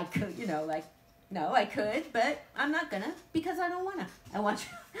 I could, you know, like, no, I could, but I'm not gonna, because I don't wanna. I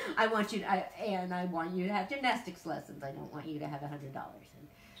want you to have gymnastics lessons. I don't want you to have $100.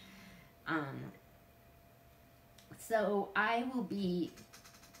 And, so I will be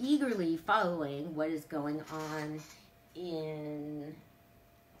eagerly following what is going on in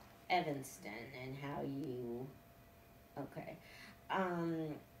Evanston and how you, okay.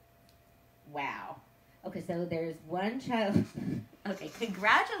 Wow. Okay, so there's one child. Okay,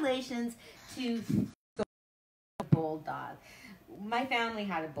 congratulations to the bulldog. My family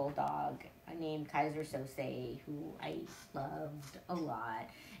had a bulldog named Kaiser Sose, who I loved a lot,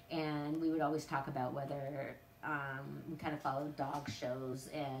 and we would always talk about whether we kind of followed dog shows,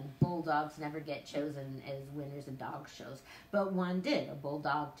 and bulldogs never get chosen as winners of dog shows, but one did. A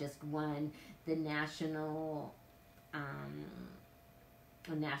bulldog just won the national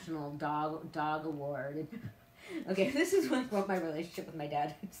dog award. Okay, this is like what my relationship with my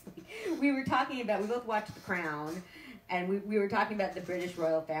dad is like. We both watched The Crown, and we were talking about the British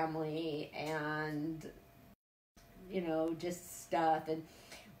royal family and, you know, just stuff. And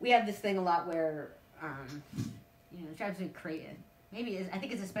we have this thing a lot where, you know, it drives me crazy. Maybe I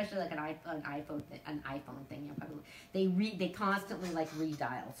think it's especially like an iPhone thing. You know, probably they constantly like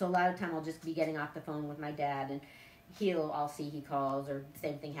redial. So a lot of time I'll just be getting off the phone with my dad, and I'll see he calls, or the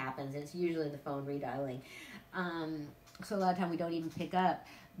same thing happens. It's usually the phone redialing. So a lot of time we don't even pick up.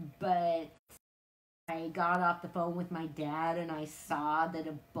 But I got off the phone with my dad, and I saw that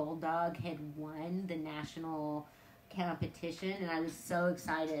a bulldog had won the national competition, and I was so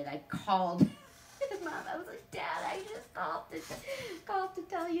excited. I called his mom. I was like, Dad, I just called to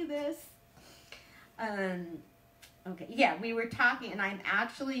tell you this. Okay, yeah, we were talking, and I'm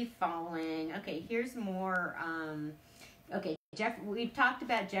actually following. Okay, here's more. Okay, we've talked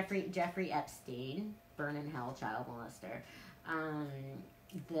about Jeffrey Epstein, burn in hell child molester,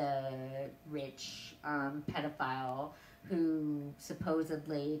 the rich pedophile who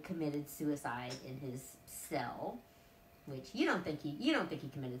supposedly committed suicide in his cell, which you don't think he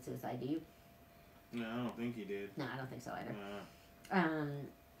committed suicide, do you? No, I don't think he did. No, I don't think so either.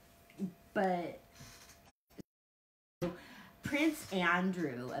 But Prince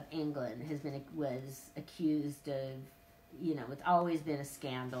Andrew of England was accused of, you know, it's always been a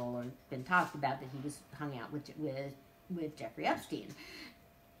scandal or been talked about that he was hung out with Jeffrey Epstein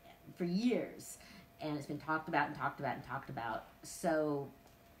for years. and it's been talked about and talked about and talked about. So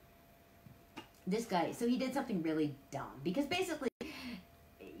this guy, so he did something really dumb, because basically,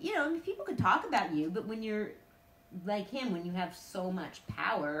 you know, I mean, people can talk about you, but when you're like him, when you have so much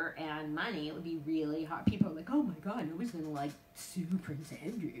power and money, it would be really hard. People are like, oh my God, nobody's gonna like sue Prince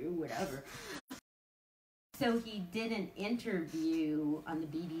Andrew, whatever. So he did an interview on the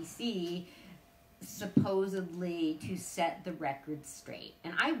BBC, supposedly to set the record straight,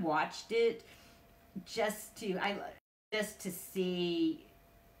 and I watched it just to see,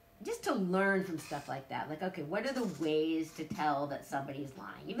 just to learn from stuff like that. Like, okay, what are the ways to tell that somebody's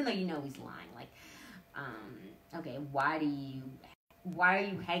lying, even though you know he's lying? Like, okay, why are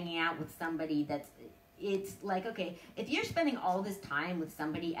you hanging out with somebody that's, it's like, okay, if you're spending all this time with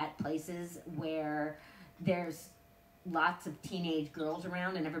somebody at places where there's lots of teenage girls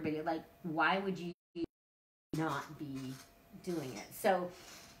around and everybody, like, why would you not be doing it? So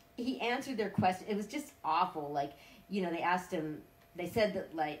he answered their question. It was just awful. Like, you know, they asked him, they said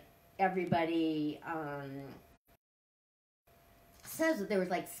that, like, everybody says that there was,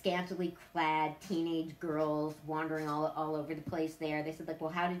 like, scantily clad teenage girls wandering all over the place there. They said, like,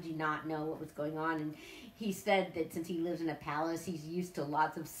 well, how did you not know what was going on? And he said that since he lives in a palace, he's used to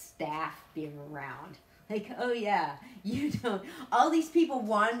lots of staff being around. Like, oh yeah, you don't, all these people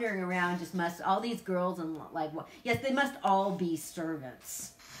wandering around just must, all these girls and, like, yes, they must all be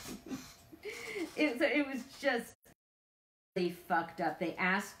servants. It was just really fucked up. They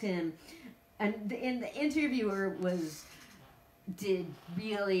asked him, and the interviewer did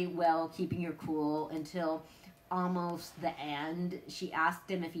really well keeping her cool until almost the end. She asked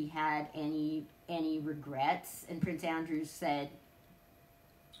him if he had any regrets, and Prince Andrew said,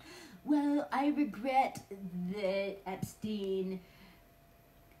 well, I regret that Epstein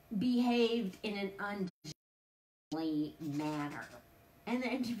behaved in an ungentlemanly manner. And the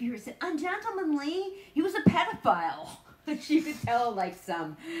interviewer said, ungentlemanly? He was a pedophile. She could tell, like,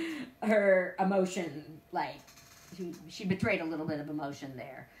 her emotion, like, she betrayed a little bit of emotion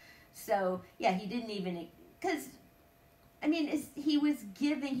there. So, yeah, he didn't even, because, I mean, he was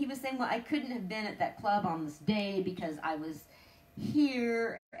saying, well, I couldn't have been at that club on this day because I was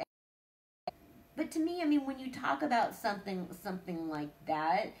here. But to me, I mean, when you talk about something like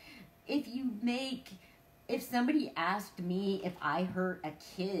that, if somebody asked me if I hurt a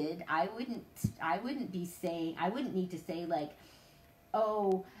kid, I wouldn't need to say, like,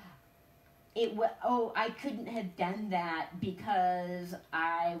 I couldn't have done that because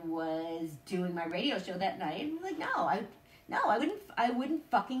I was doing my radio show that night. I'm like, I wouldn't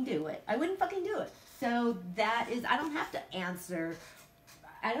fucking do it. I wouldn't fucking do it. So that is, I don't have to answer.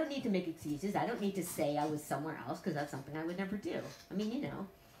 I don't need to make excuses. I don't need to say I was somewhere else, because that's something I would never do. I mean, you know.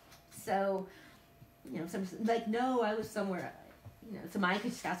 So, you know, some, like, no, I was somewhere, you know. So my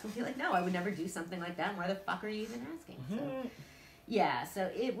spouse would be like, no, I would never do something like that. Why the fuck are you even asking? So, yeah, so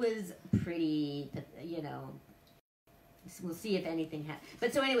it was pretty, you know. We'll see if anything happens.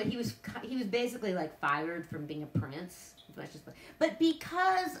 But so anyway, he was basically, like, fired from being a prince. But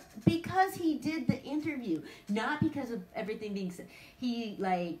because he did the interview, not because of everything being said, he,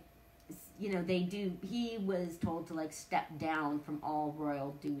 like, you know, he was told to, like, step down from all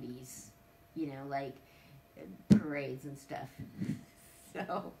royal duties, you know, like parades and stuff.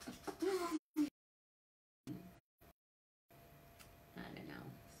 So I don't know.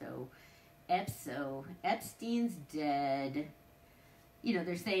 So Epstein's dead. You know,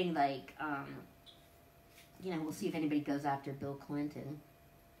 they're saying, like, you know, we'll see if anybody goes after Bill Clinton.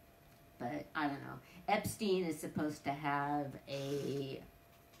 But I don't know. Epstein is supposed to have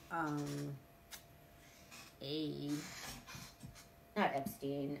not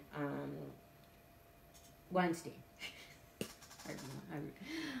Epstein, Weinstein.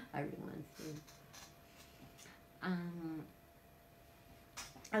 Harvey Weinstein.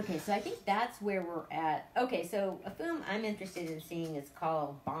 Okay, so I think that's where we're at. Okay, so a film I'm interested in seeing is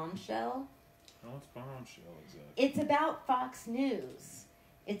called Bombshell. What's Bombshell exactly? It's about Fox News.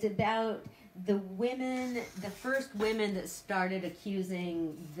 It's about the first women that started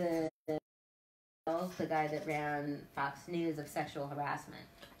accusing the guy that ran Fox News of sexual harassment.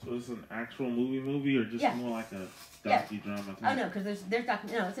 So it's an actual movie, or just more like a docudrama? Oh no, because there's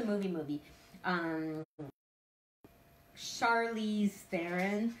no, it's a movie. Charlize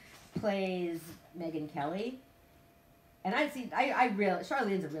Theron plays Megyn Kelly. And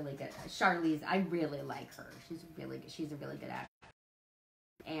Charlize's a really good, I really like her. She's a really good actress.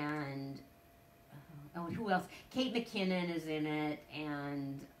 And, who else? Kate McKinnon is in it,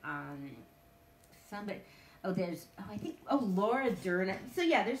 and, Laura Dern. So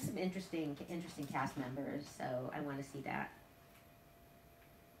yeah, there's some interesting cast members, so I want to see that.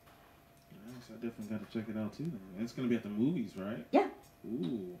 Nice. I definitely got to check it out too. Then. It's gonna be at the movies, right? Yeah.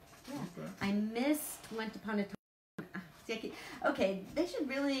 Ooh. Yeah. Okay. I missed Once Upon a Time. Okay, they should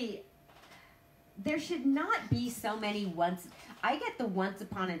really. There should not be so many once. I get the Once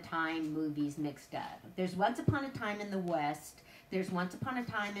Upon a Time movies mixed up. There's Once Upon a Time in the West. There's Once Upon a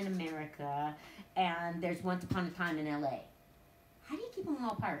Time in America, and there's Once Upon a Time in L.A. How do you keep them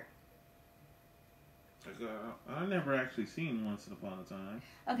all apart? I never actually seen Once Upon a Time.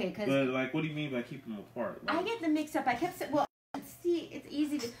 Okay, because But like, what do you mean by keep them apart? Like, I get them mixed up. I kept saying, well, see, it's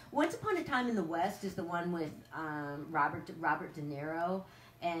easy to. Once Upon a Time in the West is the one with Robert De Niro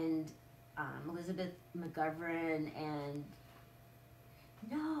and Elizabeth McGovern and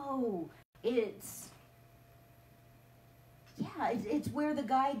no, it's where the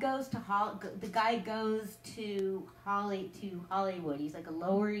guy goes to Hollywood. He's like a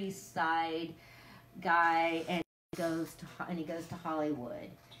Lower East Side guy, and he goes to Hollywood.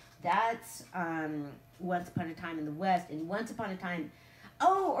 That's Once Upon a Time in the West, and Once Upon a Time.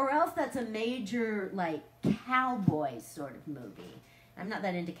 Oh, or else that's a major like cowboy sort of movie. I'm not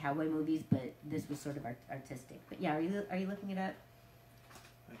that into cowboy movies, but this was sort of artistic. But yeah, are you looking it up?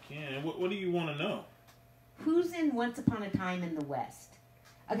 I can. What do you want to know? Who's in Once Upon a Time in the West?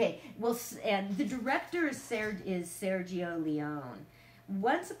 Okay, well, and the director is Sergio Leone.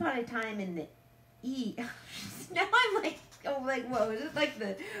 Once Upon a Time in the now I'm like, whoa, is it like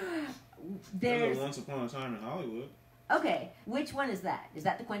there's Once Upon a Time in Hollywood. Okay, which one is that? Is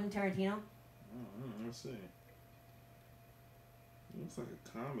that the Quentin Tarantino? Let's see. Looks like a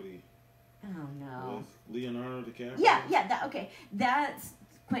comedy. Oh no. With Leonardo DiCaprio. Yeah. Okay, that's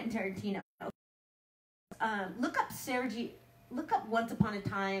Quentin Tarantino. Look up Sergio. Look up Once Upon a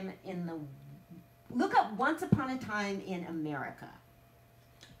Time in America.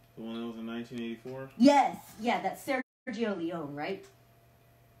 The one that was in 1984? Yes. Yeah, that's Sergio Leone, right?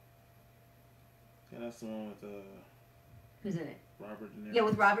 Yeah, that's the one with who's in it? Robert De Niro. Yeah,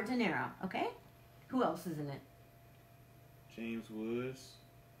 with Robert De Niro. Okay. Who else is in it? James Woods.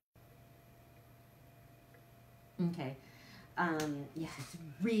 Okay. Yeah, it's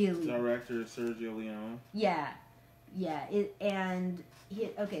really... Director Sergio Leone. Yeah.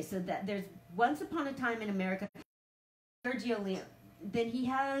 Okay, so there's Once Upon a Time in America. Sergio Leone. Then he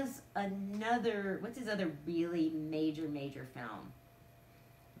has another... What's his other really major film?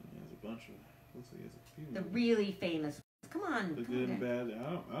 He has a bunch of... Looks like he has a few. The really famous... Come on. The Good and Bad...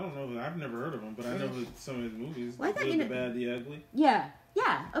 I don't know. I've never heard of him, but I know some of his movies. Well, The Good, the Bad, the Ugly. Yeah,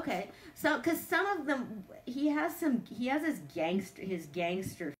 okay. So, because some of them... He has his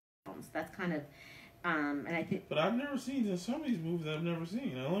gangster films. That's kind of... and I think... But I've never seen... Some of these movies I've never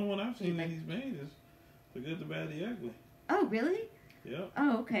seen. The only one I've seen that he's made is The Good, the Bad, the Ugly. Oh, really? Yeah.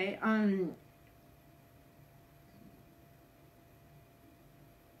 Oh, okay.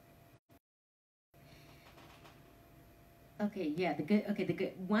 Okay, yeah, the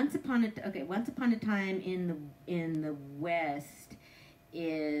good. Once Upon a Time in the West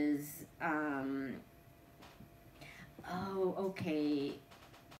is oh, okay.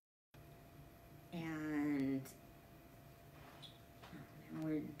 And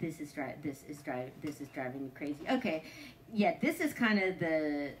this is driving me crazy. Okay. Yeah, this is kind of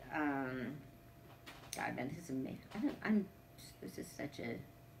the God, man, this is amazing. This is such a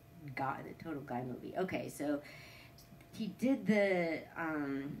total guy movie. Okay, so he did the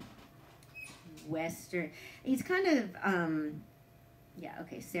Western. He's kind of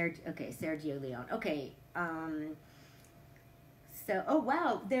Sergio Leone. Okay, so oh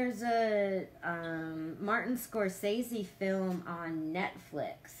wow, there's a Martin Scorsese film on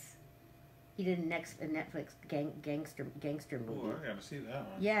Netflix. He did a Netflix gangster movie. Oh, I gotta see that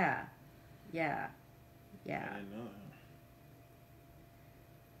one. Yeah. I didn't know that.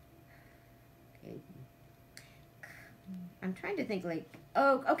 Okay. I'm trying to think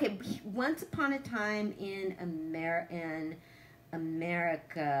okay. Once Upon a Time in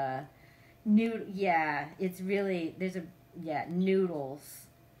America. It's really Noodles.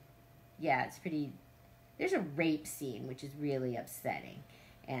 Yeah, it's pretty. There's a rape scene which is really upsetting.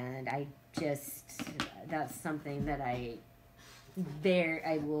 And that's something that that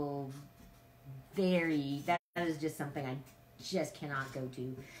is just something I just cannot go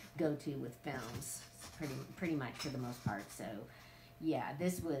to with films, pretty much for the most part. So, yeah,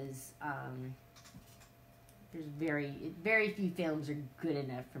 this was, there's very few films are good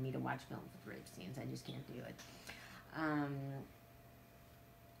enough for me to watch films with rape scenes. I just can't do it.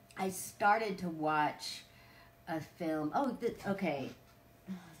 I started to watch a film,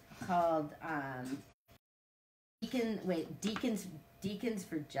 called Deacon's Deacons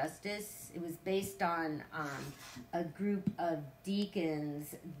for Justice. It was based on a group of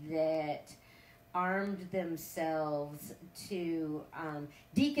deacons that armed themselves to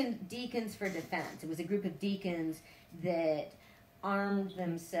Deacons for Defense. It was a group of deacons that armed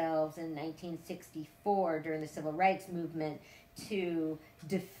themselves in 1964 during the Civil Rights Movement to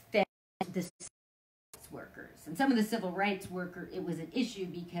defend the workers. And some of the civil rights workers, it was an issue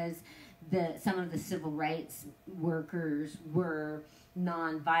because some of the civil rights workers were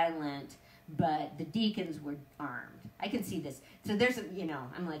non-violent, but the deacons were armed. I can see this. So there's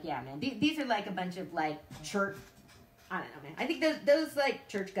I'm like, yeah, man, these are like a bunch of like church, I don't know, man. I think those like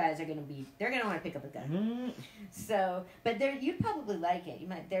church guys they're gonna want to pick up a gun. Mm-hmm. So, but you'd probably like it.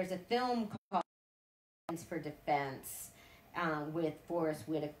 There's a film called for Defense with Forrest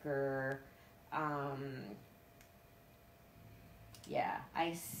Whitaker.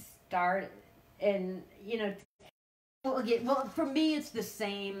 I start, and well, for me, it's the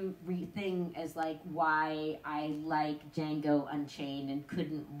same thing as like why I like Django Unchained and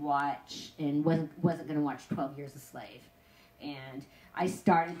couldn't watch and wasn't going to watch 12 Years a Slave, and I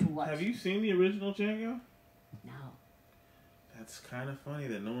started to watch. Have you seen the original Django? No. That's kind of funny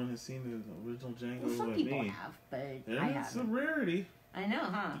that no one has seen the original Django. Well, some people have, but I haven't. It's a rarity. I know,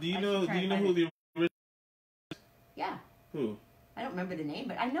 huh? Do you know who the original? Yeah. Who? I don't remember the name,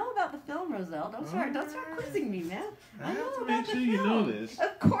 but I know about the film, Roselle. Don't start quizzing me, man. I know about the film. You know this.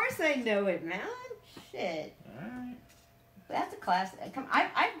 Of course I know it, man. Shit. All right. That's a classic.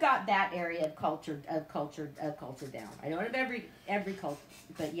 I've got that area of culture down. I don't have every culture,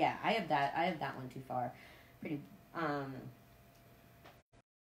 but yeah, I have that one too far. Pretty.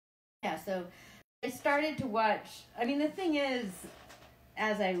 Yeah. So I started to watch. I mean, the thing is,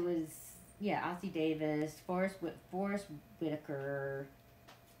 as I was. Yeah, Ossie Davis, Forrest Whitaker.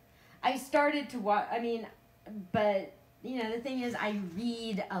 I started to watch. I mean, but the thing is, I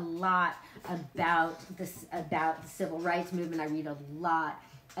read a lot about the civil rights movement. I read a lot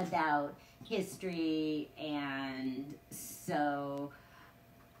about history, and so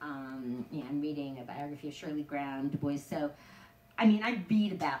I'm reading a biography of Shirley Graham, Du Bois. So, I mean, I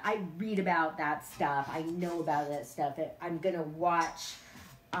read about that stuff. I know about that stuff. I'm gonna watch.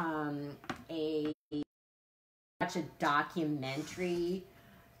 A documentary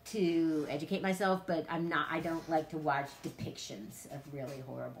to educate myself, but I don't like to watch depictions of really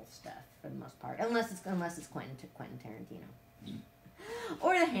horrible stuff for the most part, unless it's Quentin Tarantino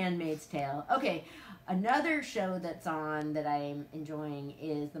or The Handmaid's Tale. Okay, another show that's on that I'm enjoying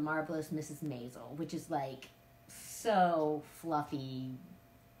is The Marvelous Mrs. Maisel, which is like so fluffy,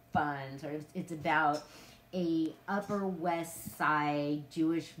 fun. Sort of, it's about a Upper West Side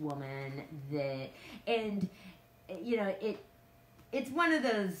Jewish woman it's one of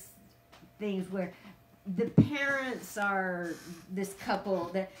those things where the parents are this couple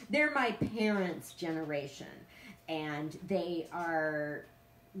that they're my parents' generation, and they are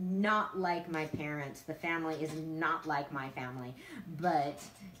not like my parents. The family is not like my family, but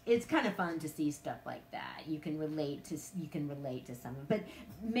it's kind of fun to see stuff like that. You can relate to some of it. But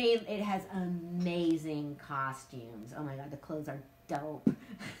it has amazing costumes. Oh my god, the clothes are dope.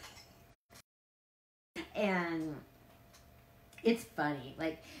 And it's funny.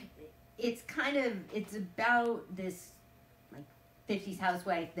 Like it's about this like 50s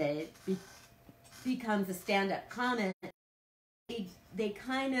housewife that becomes a stand-up comic. They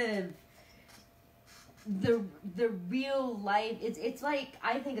kind of the real life. It's like,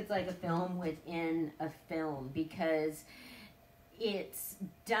 I think it's like a film within a film, because it's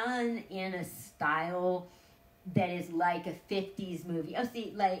done in a style that is like a 50s movie.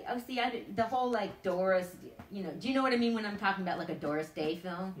 The whole like Doris. Do you know what I mean when I'm talking about like a Doris Day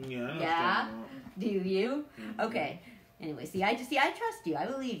film? Yeah. Yeah. Do you? Mm-hmm. Okay. Anyway, I trust you. I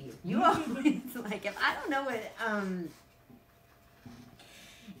believe you. You always like, if I don't know what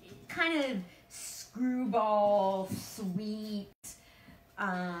kind of screwball, sweet.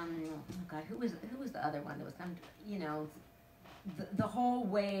 Oh God, who was the other one that was kind of, the whole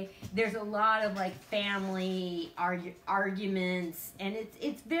way. There's a lot of like family arguments, and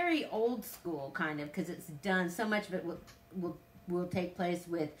it's very old school kind of, because it's done. So much of it will take place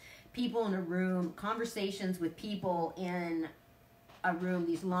with people in a room, conversations with people in a room,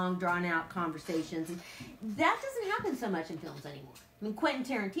 these long drawn out conversations, and that doesn't happen so much in films anymore. I mean, Quentin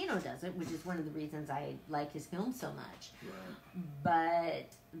Tarantino does it, which is one of the reasons I like his films so much. Right.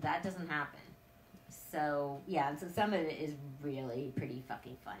 But that doesn't happen. So, yeah, so some of it is really pretty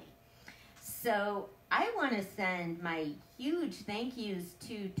fucking funny. So, I want to send my huge thank yous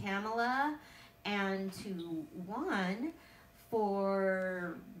to Kamala and to Juan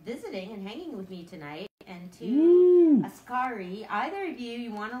for visiting and hanging with me tonight, and to Ascari. Either of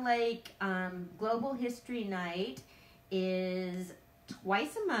you want to like Global History Night is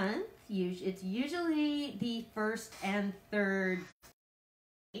twice a month. It's usually the first and third.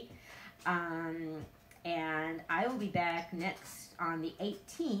 And I will be back next on the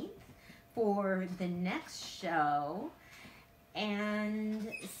 18th for the next show. And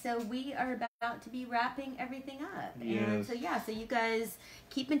so we are about to be wrapping everything up. Yes. And so, yeah, so you guys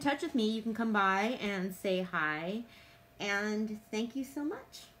keep in touch with me. You can come by and say hi. And thank you so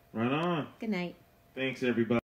much. Right on. Good night. Thanks, everybody.